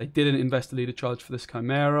 They didn't invest a leader charge for this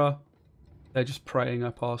Chimera. They're just praying I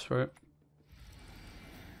pass for it.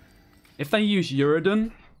 If they use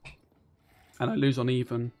Uridan and I lose on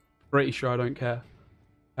even, pretty sure I don't care.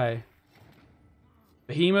 Hey.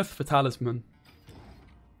 Behemoth for Talisman.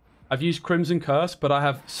 I've used Crimson Curse, but I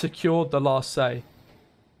have secured the last say.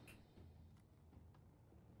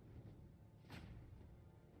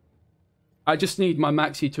 I just need my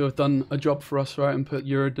Maxi to have done a job for us, right? And put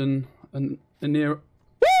Uridan and near.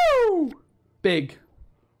 Woo! Big.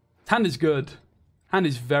 Hand is good. Hand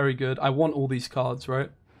is very good. I want all these cards, right?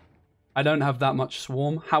 I don't have that much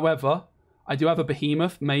Swarm. However, I do have a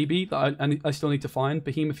Behemoth, maybe, that I still need to find.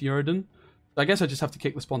 Behemoth Uridan. I guess I just have to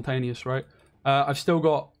kick the Spontaneous, right? I've still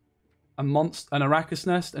got a monster, an Arrakis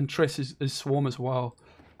Nest, and Triss is Swarm as well.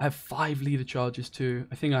 I have 5 leader charges too.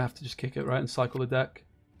 I think I have to just kick it, right? And cycle the deck.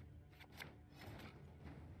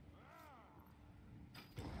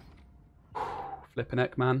 Flipping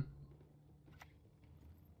heck, man.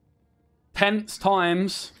 Tense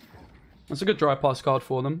times. That's a good dry pass card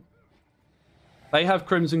for them. They have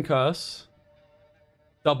Crimson Curse.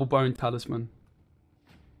 Double Bone Talisman.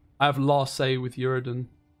 I have last say with Uridan.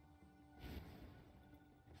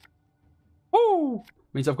 Woo!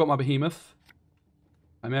 Means I've got my Behemoth.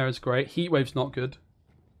 Chimera's great. Heatwave's not good.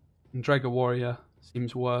 And Draga Warrior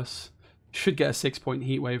seems worse. Should get a 6-point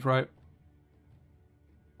Heatwave, right?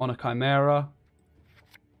 On a Chimera.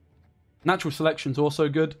 Natural Selection's also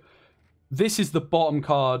good. This is the bottom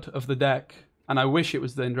card of the deck. And I wish it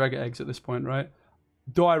was the Endrega Eggs at this point, right?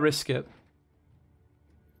 Do I risk it?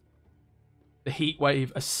 The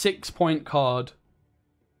Heatwave. A 6-point card.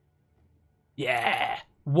 Yeah!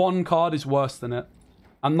 1 card is worse than it.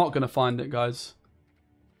 I'm not going to find it, guys.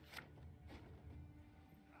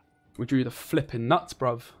 We drew the flipping nuts,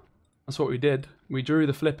 bruv. That's what we did. We drew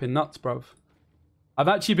the flipping nuts, bruv. I've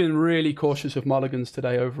actually been really cautious of mulligans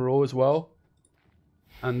today overall as well.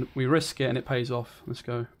 And we risk it and it pays off. Let's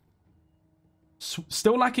go.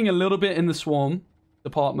 Still lacking a little bit in the Swarm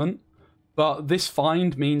department. But this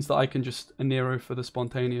find means that I can just Aniro for the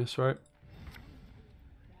Spontaneous, right?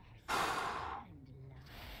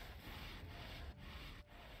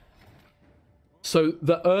 So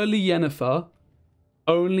the early Yennefer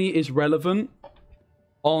only is relevant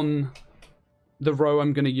on the row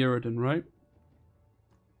I'm going to Uridan, right?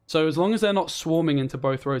 So as long as they're not swarming into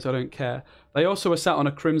both rows, I don't care. They also are sat on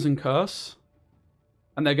a Crimson Curse,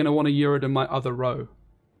 and they're going to want to Uridan my other row.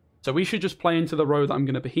 So we should just play into the row that I'm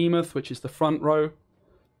going to Behemoth, which is the front row.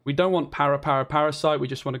 We don't want Parasite, we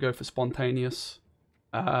just want to go for Spontaneous.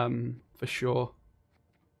 For sure.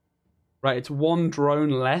 Right, it's one drone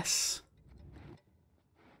less.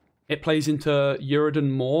 It plays into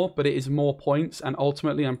Uridan more, but it is more points, and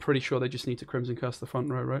ultimately I'm pretty sure they just need to Crimson Curse the front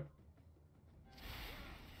row, right?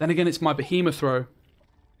 Then again, it's my Behemoth row.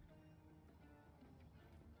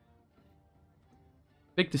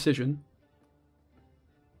 Big decision.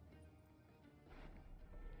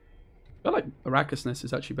 I feel like Arrakisness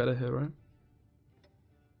is actually better here, right?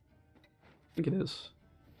 I think it is.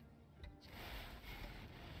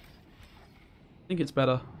 I think it's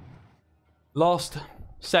better. Last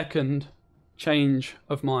second change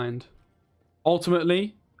of mind.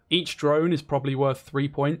 Ultimately, each drone is probably worth 3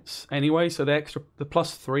 points anyway, so the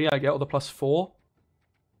 +3 I get, or the +4.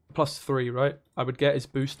 +3, right? I would get is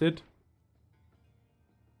boosted.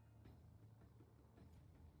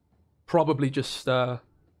 Probably just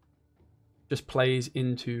plays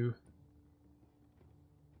into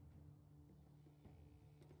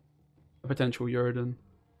a potential Uridan.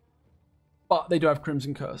 But they do have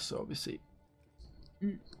Crimson Curse, so obviously.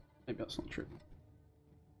 Maybe that's not true.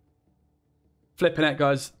 Flipping it,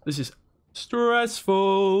 guys. This is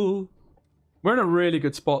stressful. We're in a really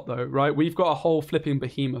good spot, though, right? We've got a whole flipping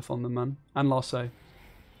Behemoth on them, man. And Larse.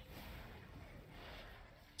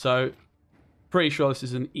 So, pretty sure this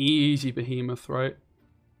is an easy Behemoth, right?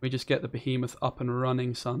 We just get the Behemoth up and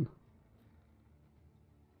running, son.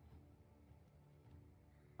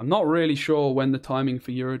 I'm not really sure when the timing for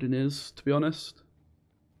Uridan is, to be honest.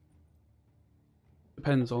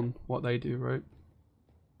 Depends on what they do, right?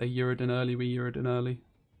 They Uridan early, we Uridan early.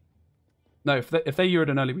 No, if they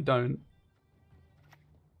Uridan early, we don't.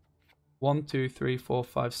 1, 2, 3, 4,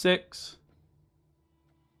 5, 6.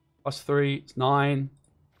 +3, it's 9.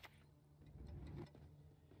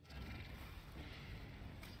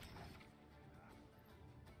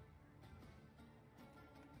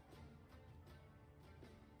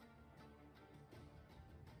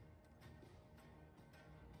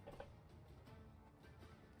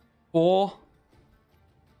 Four.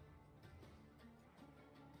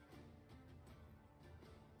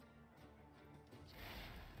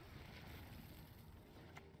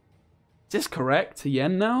 Is this correct to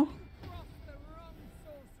Yen now?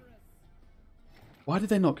 Why did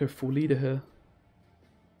they not go full leader here?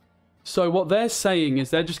 So what they're saying is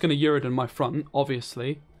they're just going to Uridan my front,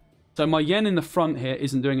 obviously. So my Yen in the front here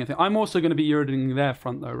isn't doing anything. I'm also going to be Uridaning their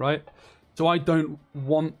front though, right? So I don't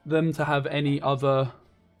want them to have any other...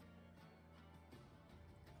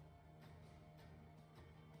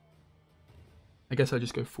 I guess I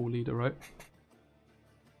just go full leader, right?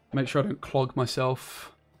 Make sure I don't clog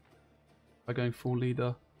myself by going full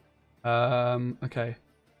leader. Okay.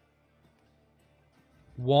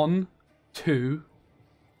 1, 2,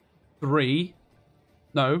 3.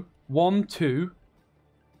 No. 1, 2,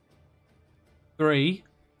 3.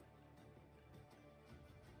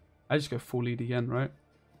 I just go full lead again, right?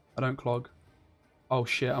 I don't clog. Oh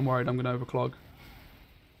shit, I'm worried I'm going to overclog.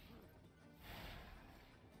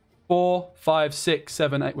 4, 5, 6,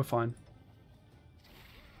 7, 8. We're fine.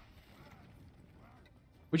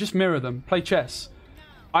 We just mirror them. Play chess.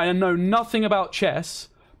 I know nothing about chess,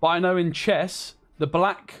 but I know in chess, the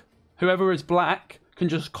black, whoever is black, can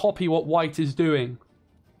just copy what white is doing.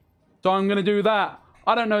 So I'm going to do that.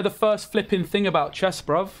 I don't know the first flipping thing about chess,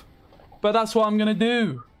 bruv. But that's what I'm going to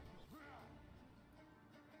do.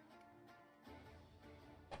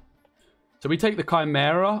 So we take the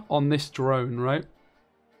Chimera on this drone, right?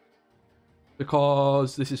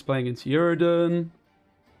 Because this is playing into Uridan.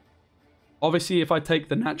 Obviously, if I take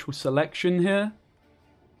the natural selection here,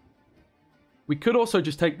 we could also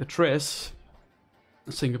just take the Triss.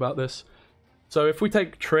 Let's think about this. So if we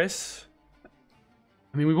take Triss,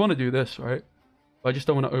 I mean, we want to do this, right? But I just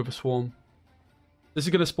don't want to overswarm. This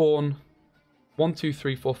is going to spawn 1, 2,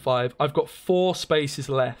 3, 4, 5. I've got 4 spaces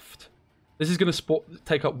left. This is going to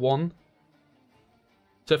take up 1.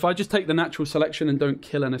 So if I just take the natural selection and don't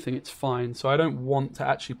kill anything, it's fine. So I don't want to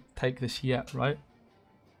actually take this yet, right?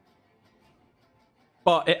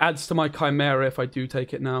 But it adds to my Chimera if I do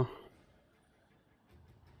take it now.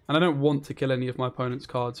 And I don't want to kill any of my opponent's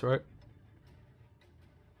cards, right?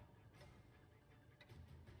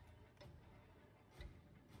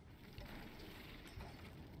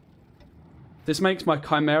 This makes my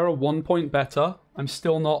Chimera 1 point better. I'm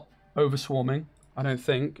still not overswarming. I don't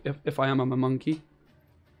think. If I am, I'm a monkey.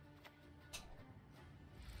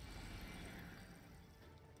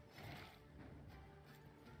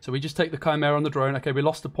 So we just take the Chimera on the drone. Okay, we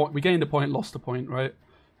lost a point. We gained a point, lost a point, right?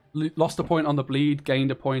 Lost a point on the bleed,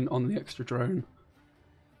 gained a point on the extra drone.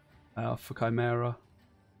 For Chimera.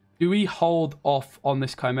 Do we hold off on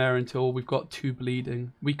this Chimera until we've got 2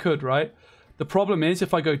 bleeding? We could, right? The problem is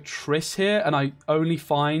if I go Triss here and I only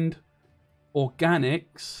find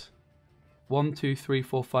organics. 1, 2, 3,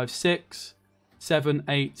 4, 5, 6, 7,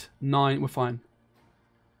 8, 9. We're fine.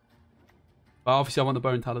 But obviously I want the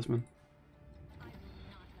bone talisman.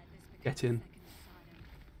 Get in.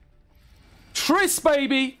 Triss,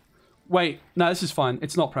 baby! Wait, no, this is fine.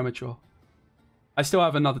 It's not premature. I still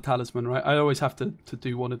have another talisman, right? I always have to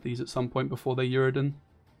do one of these at some point before they Uridan.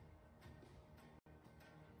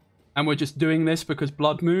 And we're just doing this because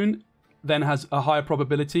Blood Moon then has a higher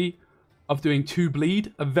probability of doing 2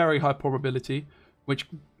 bleed. A very high probability. Which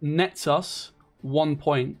nets us 1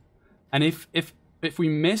 point. And if we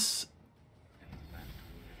miss...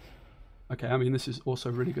 Okay, I mean, this is also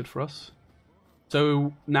really good for us.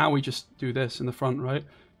 So now we just do this in the front, right?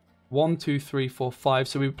 1, 2, 3, 4, 5.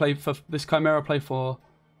 So we play for this Chimera play for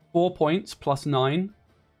 4 points plus 9.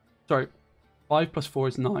 Sorry, 5 plus 4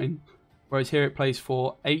 is 9. Whereas here it plays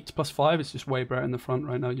for 8 plus 5. It's just way better in the front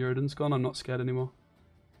right now. Uridan's gone. I'm not scared anymore.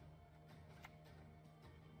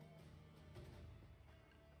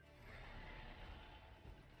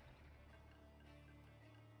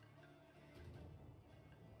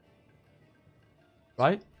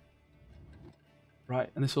 Right? Right,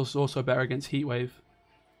 and this is also better against Heatwave.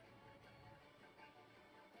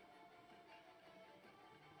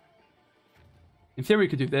 In theory, we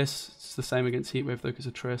could do this. It's the same against Heatwave, though, because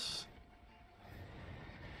of Triss.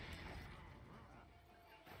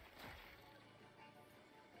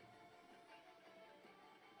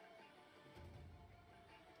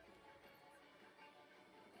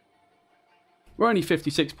 We're only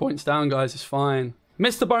 56 points down, guys. It's fine.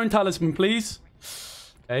 Miss the bone talisman, please.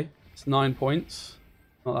 Okay, it's 9 points.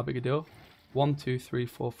 Not that big a deal. 1, 2, 3,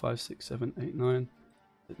 4, 5, 6, 7, 8, 9.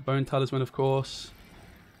 The bone talisman, of course.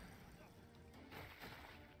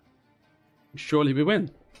 Surely we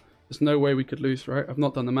win. There's no way we could lose, right? I've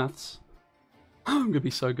not done the maths. I'm going to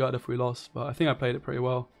be so gutted if we lost, but I think I played it pretty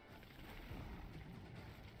well.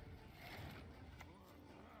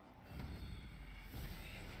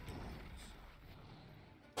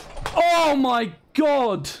 Oh my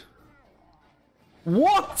god!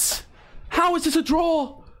 What? How is this a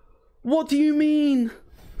draw? What do you mean?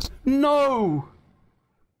 No!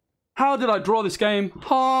 How did I draw this game?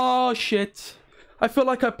 Oh shit. I feel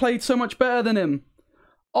like I played so much better than him.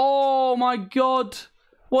 Oh my god.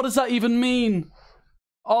 What does that even mean?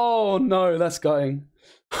 Oh no, that's gutting.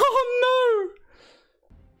 Oh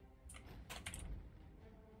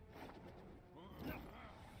no!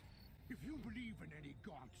 If you believe in any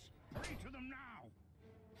gods, pray to them now.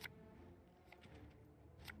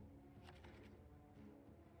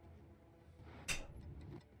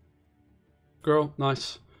 Girl,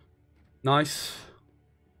 nice. Nice.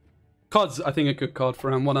 Card's, I think, a good card for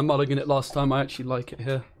round 1. I mulliganed it last time. I actually like it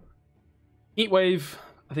here. Heatwave,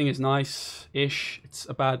 I think, is nice-ish. It's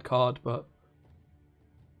a bad card, but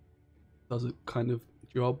does a kind of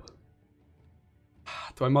job.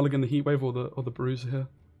 Do I mulligan the Heatwave or the Bruiser here?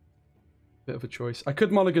 Bit of a choice. I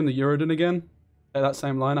could mulligan the Uridan again at that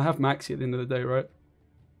same line. I have Maxi at the end of the day, right?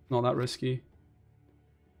 Not that risky.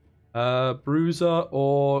 Bruiser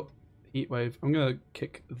or Heatwave. I'm gonna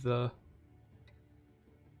kick the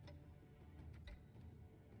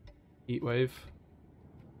Heatwave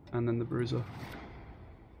and then the Bruiser.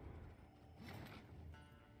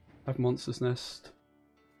 I have Monster's Nest.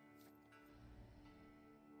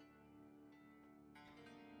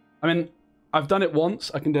 I mean, I've done it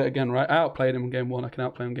once. I can do it again, right? I outplayed him in game 1. I can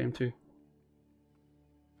outplay him in game 2.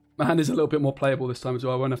 My hand is a little bit more playable this time as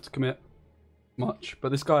well. I won't have to commit much, but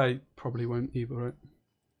this guy probably won't either, right?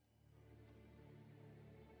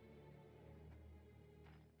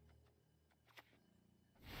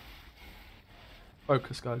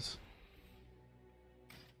 Focus, guys.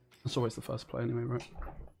 That's always the first play anyway, right?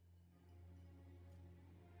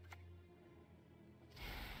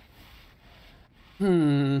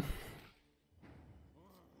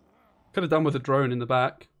 Could have done with a drone in the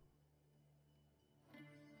back.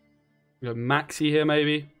 We got Maxi here,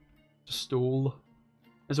 maybe. Just stall.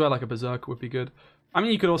 As well, like a Berserker would be good. I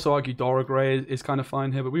mean, you could also argue Dora Grey is kind of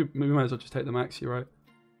fine here, but we might as well just take the Maxi, right?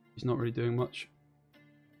 He's not really doing much.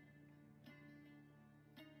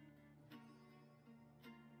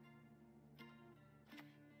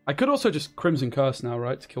 I could also just Crimson Curse now,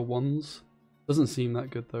 right? To kill 1s. Doesn't seem that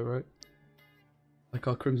good though, right? Like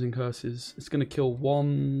our Crimson Curse is, it's going to kill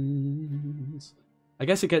ones. I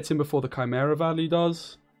guess it gets in before the Chimera value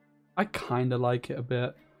does. I kind of like it a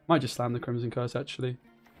bit. Might just slam the Crimson Curse, actually.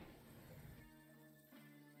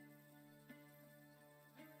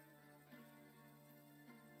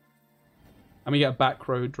 And we get a back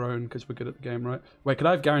row drone because we're good at the game, right? Wait, could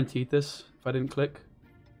I have guaranteed this if I didn't click?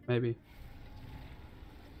 Maybe.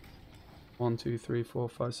 1, 2, 3, 4,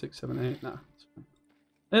 5, 6, 7, 8. Nah.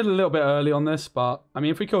 A little bit early on this, but I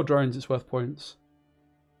mean, if we kill drones, it's worth points.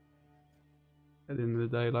 At the end of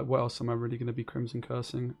the day, like, what else am I really going to be Crimson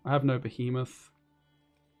Cursing? I have no Behemoth.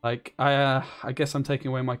 Like, I guess I'm taking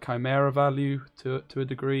away my Chimera value to a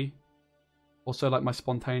degree. Also, like, my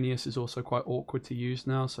Spontaneous is also quite awkward to use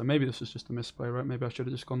now, so maybe this was just a misplay, right? Maybe I should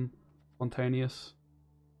have just gone Spontaneous.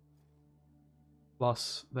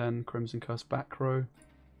 Plus, then Crimson Curse back row.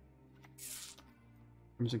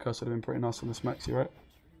 Crimson Curse would have been pretty nice on this maxi, right?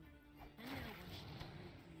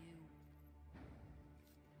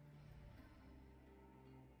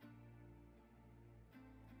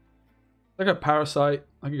 I go Parasite.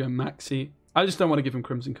 I could go Maxi. I just don't want to give him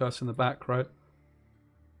Crimson Curse in the back, right?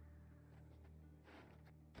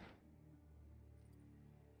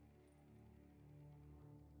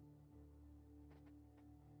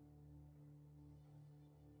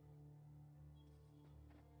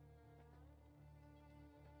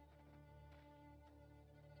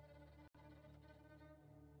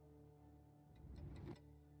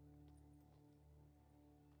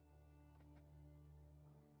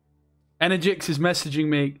 Energix is messaging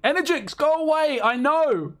me. Energix, go away! I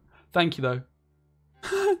know! Thank you, though.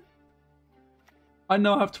 I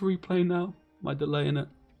know I have to replay now. My delay in it.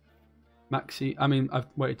 Maxi. I mean, I've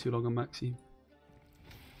waited too long on Maxi.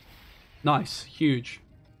 Nice. Huge.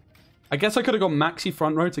 I guess I could have gone Maxi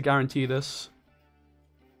front row to guarantee this.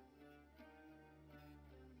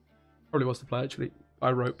 Probably was the play, actually.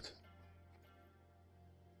 I roped.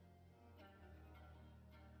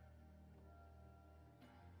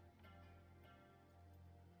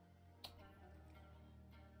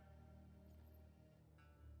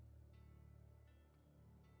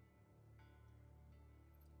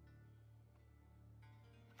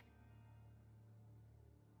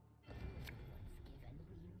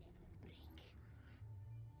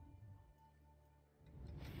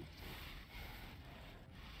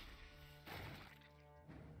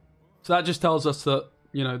 So that just tells us that,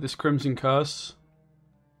 you know, this Crimson Curse,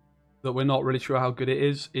 that we're not really sure how good it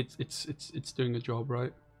is. It's doing a job,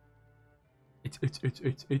 right? It's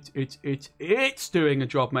doing a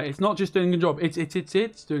job, mate. It's not just doing a job.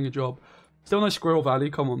 It's doing a job. Still no squirrel value.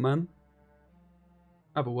 Come on, man.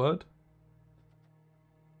 Have a word.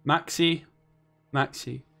 Maxi.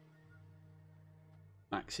 Maxi.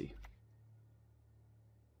 Maxi.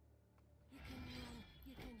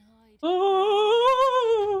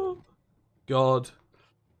 Oh, God.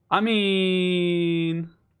 I mean,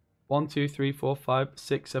 1, 2, 3, 4, 5,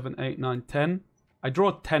 6, 7, 8, 9, 10. I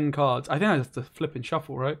draw 10 cards. I think I have to flip and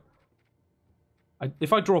shuffle, right?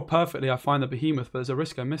 If I draw perfectly, I find the Behemoth, but there's a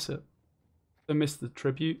risk I miss it. I miss the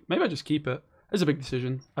Tribute. Maybe I just keep it. It's a big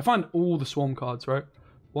decision. I find all the Swarm cards, right?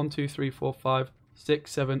 1, 2, 3, 4, 5,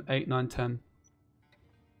 6, 7, 8, 9, 10.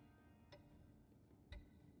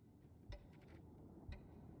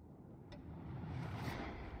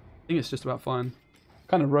 I think it's just about fine.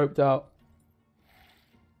 Kind of roped out.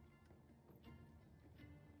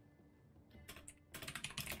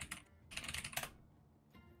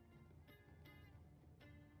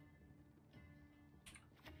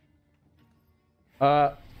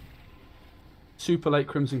 Super late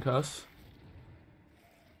Crimson Curse.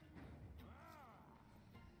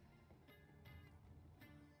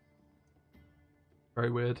 Very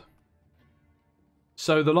weird.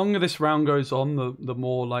 So the longer this round goes on, the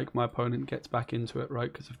more like my opponent gets back into it,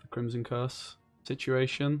 right? Because of the Crimson Curse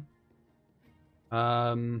situation.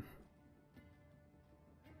 Really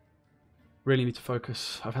need to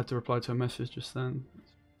focus. I've had to reply to a message just then.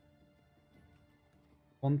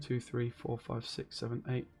 1, 2, 3, 4, 5, 6, 7,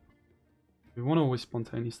 8. We want to always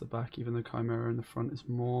spontaneous the back, even though Chimera in the front is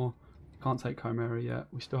more. Can't take Chimera yet.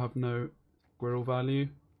 We still have no squirrel value.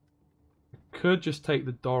 Could just take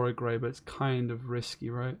the Dora Grey, but it's kind of risky,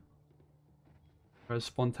 right? Whereas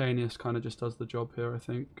Spontaneous kind of just does the job here, I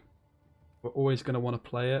think. We're always going to want to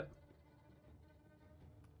play it.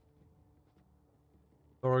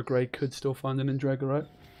 Dora Grey could still find an Indrega, right?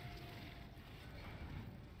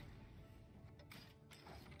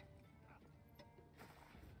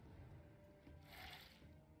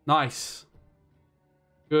 Nice.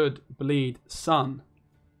 Good bleed, son.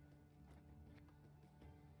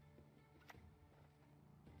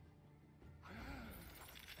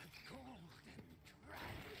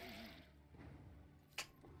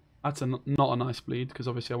 That's not a nice bleed, because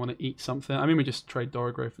obviously I want to eat something. I mean, we just trade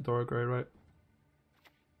Dorogray for Dorogray, right?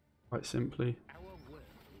 Quite simply.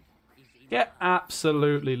 Get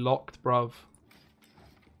absolutely locked, bruv.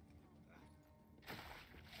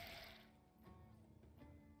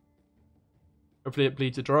 Hopefully it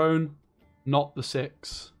bleeds a drone, not the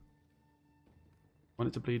 6. I want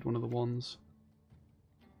it to bleed one of the 1s.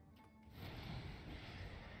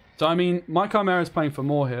 So, I mean, my Chimera is playing for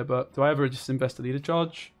more here, but do I ever just invest a leader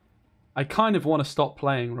charge? I kind of want to stop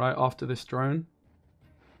playing, right, after this drone.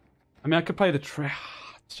 I mean, I could play the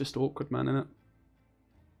It's just awkward, man, isn't it?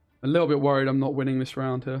 A little bit worried I'm not winning this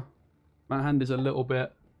round here. My hand is a little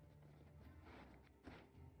bit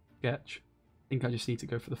sketch. I think I just need to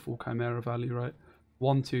go for the full Chimera value, right?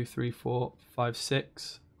 1, 2, 3, 4, 5,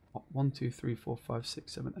 6. 1, 2, 3, 4, 5,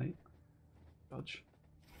 6, 7, 8. Judge.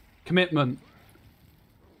 Commitment.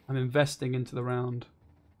 I'm investing into the round.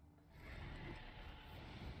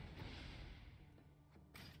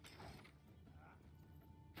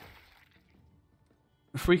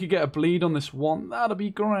 If we could get a bleed on this 1, that'd be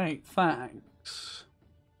great. Thanks.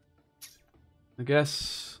 I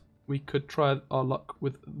guess we could try our luck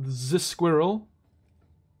with the squirrel.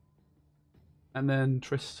 And then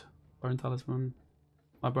Triss, Bone Talisman.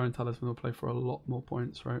 My Bone Talisman will play for a lot more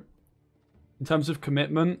points, right? In terms of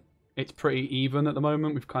commitment, it's pretty even at the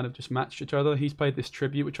moment. We've kind of just matched each other. He's played this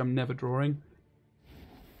tribute, which I'm never drawing.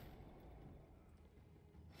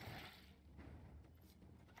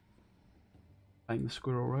 Playing the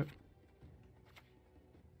squirrel, right?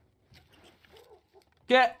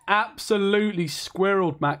 Get absolutely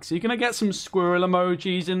squirreled, Max. Are you going to get some squirrel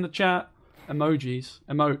emojis in the chat? Emojis.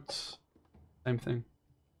 Emotes. Same thing.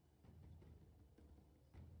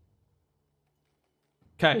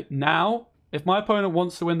 Okay, now, if my opponent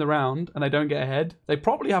wants to win the round and they don't get ahead, they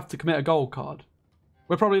probably have to commit a gold card.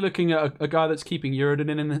 We're probably looking at a guy that's keeping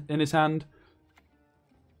Uridan in his hand.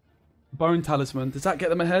 Bone Talisman. Does that get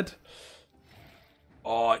them ahead?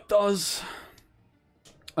 Oh, it does.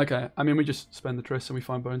 Okay, I mean, we just spend the Triss and we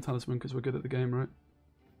find Bone Talisman because we're good at the game, right?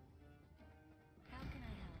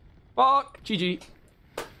 Fuck! GG.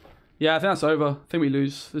 Yeah, I think that's over. I think we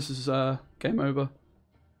lose. This is game over.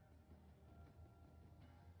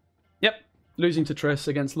 Yep. Losing to Triss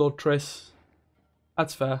against Lord-Triss.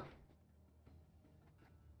 That's fair.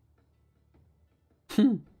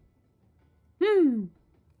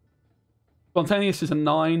 Spontaneous is a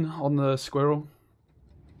 9 on the squirrel.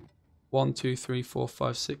 1, 2, 3, 4,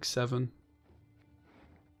 5, 6, 7.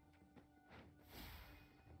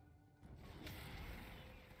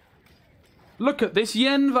 Look at this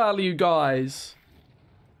yen value, guys.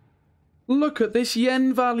 Look at this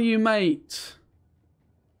yen value, mate.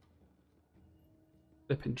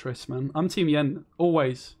 Flipping Triss, man. I'm team yen.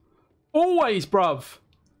 Always. Always, bruv.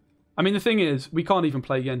 I mean, the thing is, we can't even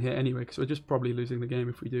play yen here anyway, because we're just probably losing the game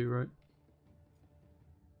if we do, right?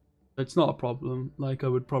 It's not a problem. Like, I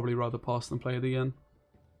would probably rather pass than play the yen.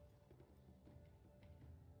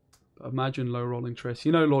 But imagine low rolling Triss.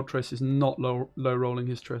 You know Lord-Triss is not low rolling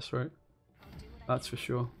his Triss, right? That's for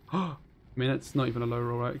sure. I mean, it's not even a low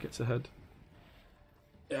roll, right? It gets ahead.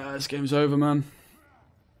 Yeah, this game's over, man.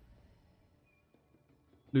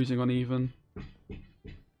 Losing on even.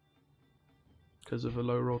 Because of a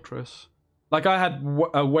low roll Triss. Like, I had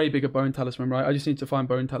a way bigger Bone Talisman, right? I just need to find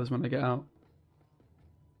Bone Talisman to get out.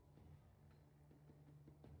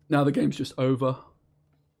 Now the game's just over.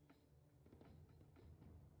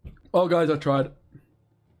 Well, guys, I tried.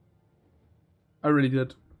 I really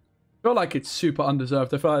did. I feel like it's super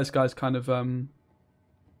undeserved. I feel like this guy's kind of, I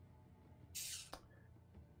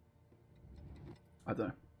don't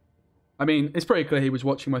know. I mean, it's pretty clear he was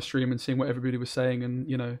watching my stream and seeing what everybody was saying and,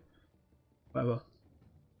 you know, whatever.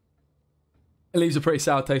 It leaves a pretty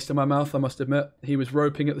sour taste in my mouth, I must admit. He was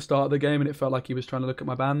roping at the start of the game and it felt like he was trying to look at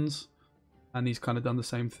my bans. And he's kind of done the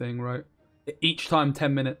same thing, right? Each time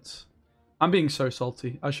 10 minutes. I'm being so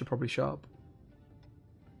salty. I should probably shut up.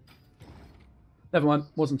 Never mind.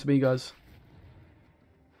 Wasn't to be, guys.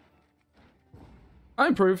 I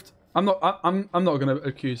improved. I'm not going to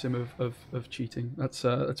accuse him of cheating. That's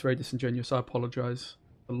very disingenuous. I apologize.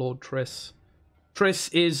 The Lord-Triss.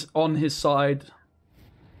 Triss is on his side.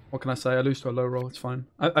 What can I say? I lose to a low roll. It's fine.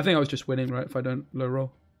 I think I was just winning, right? If I don't low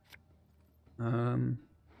roll.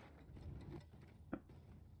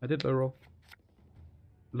 I did low roll.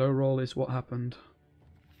 Low roll is what happened.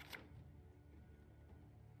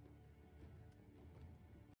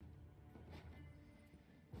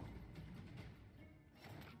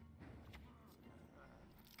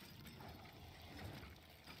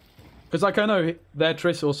 Because, like, I know their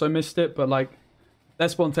Triss also missed it, but, like, their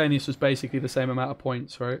Spontaneous was basically the same amount of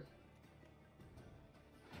points, right?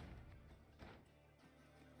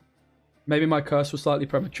 Maybe my curse was slightly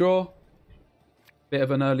premature. Bit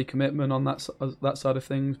of an early commitment on that side of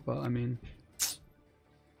things, but I mean,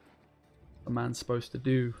 a man's supposed to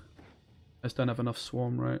do. I just don't have enough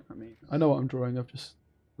swarm, right? I mean, I know what I'm drawing. I've just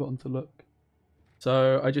gotten to look.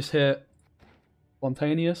 So I just hit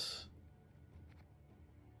spontaneous.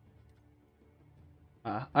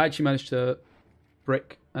 I actually managed to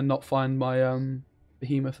brick and not find my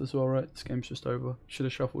behemoth as well, right? This game's just over. Should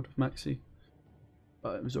have shuffled with Maxi,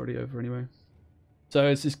 but it was already over anyway. So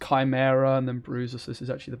it's this Chimera and then Bruiser. So this is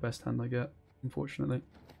actually the best hand I get, unfortunately.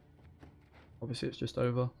 Obviously, it's just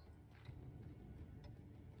over.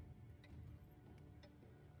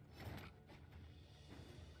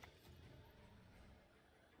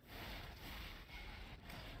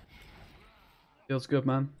 Feels good,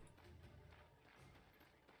 man.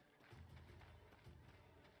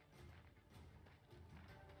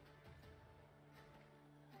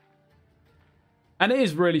 And it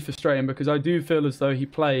is really frustrating because I do feel as though he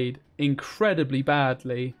played incredibly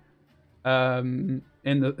badly in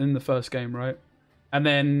the first game, right? And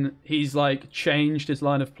then he's like changed his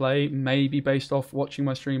line of play, maybe based off watching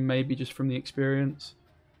my stream, maybe just from the experience,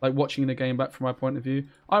 like watching the game back from my point of view.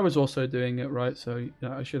 I was also doing it, right? So you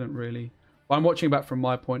know, I shouldn't really. But I'm watching back from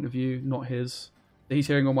my point of view, not his. He's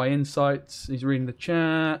hearing all my insights. He's reading the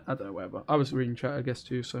chat. I don't know, whatever. I was reading chat, I guess,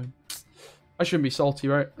 too. So I shouldn't be salty,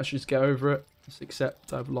 right? I should just get over it. Just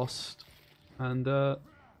accept I've lost. And try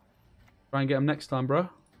and get him next time, bro.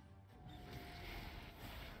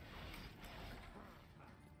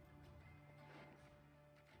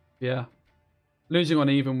 Yeah. Losing on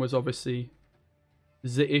even was obviously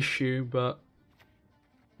the issue, but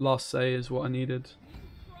last say is what I needed.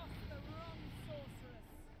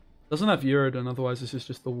 Doesn't have Uridan, otherwise this is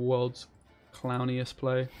just the world's clowniest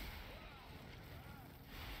play.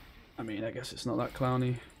 I mean, I guess it's not that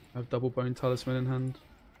clowny. I have double Bone Talisman in hand.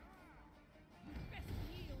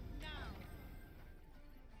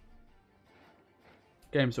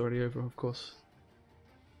 Game's already over, of course.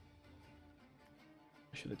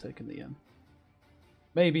 I should have taken the yen.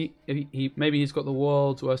 Maybe maybe he's got the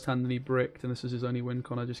world's worst hand and he bricked, and this is his only win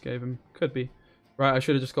con I just gave him. Could be. Right, I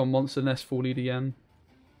should have just gone Monster Nest full leader yen.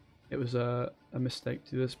 It was a mistake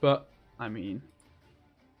to do this, but I mean,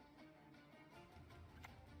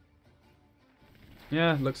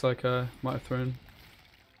 yeah, looks like I might have thrown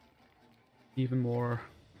even more.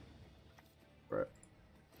 Right.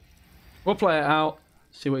 We'll play it out,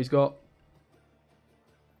 see what he's got.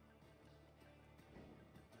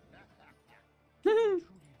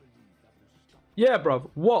 Yeah, bruv.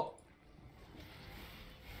 What?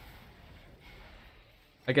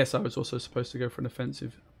 I guess I was also supposed to go for an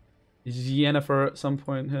offensive Yennefer at some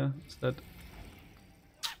point here instead.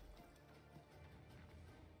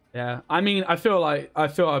 Yeah, I mean, I feel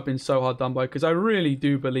I've been so hard done by because I really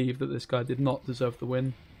do believe that this guy did not deserve the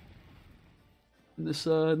win in this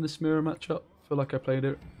mirror matchup. I feel like I played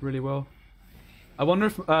it really well. I wonder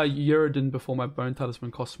if Uridan before my Bone Talisman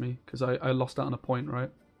cost me because I lost out on a point, right,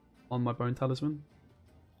 on my Bone Talisman.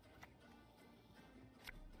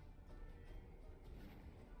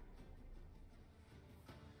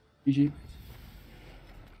 GG.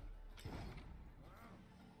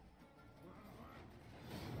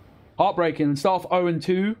 Heartbreaking. Start off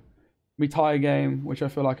 0-2. We tie a game, which I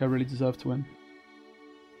feel like I really deserve to win.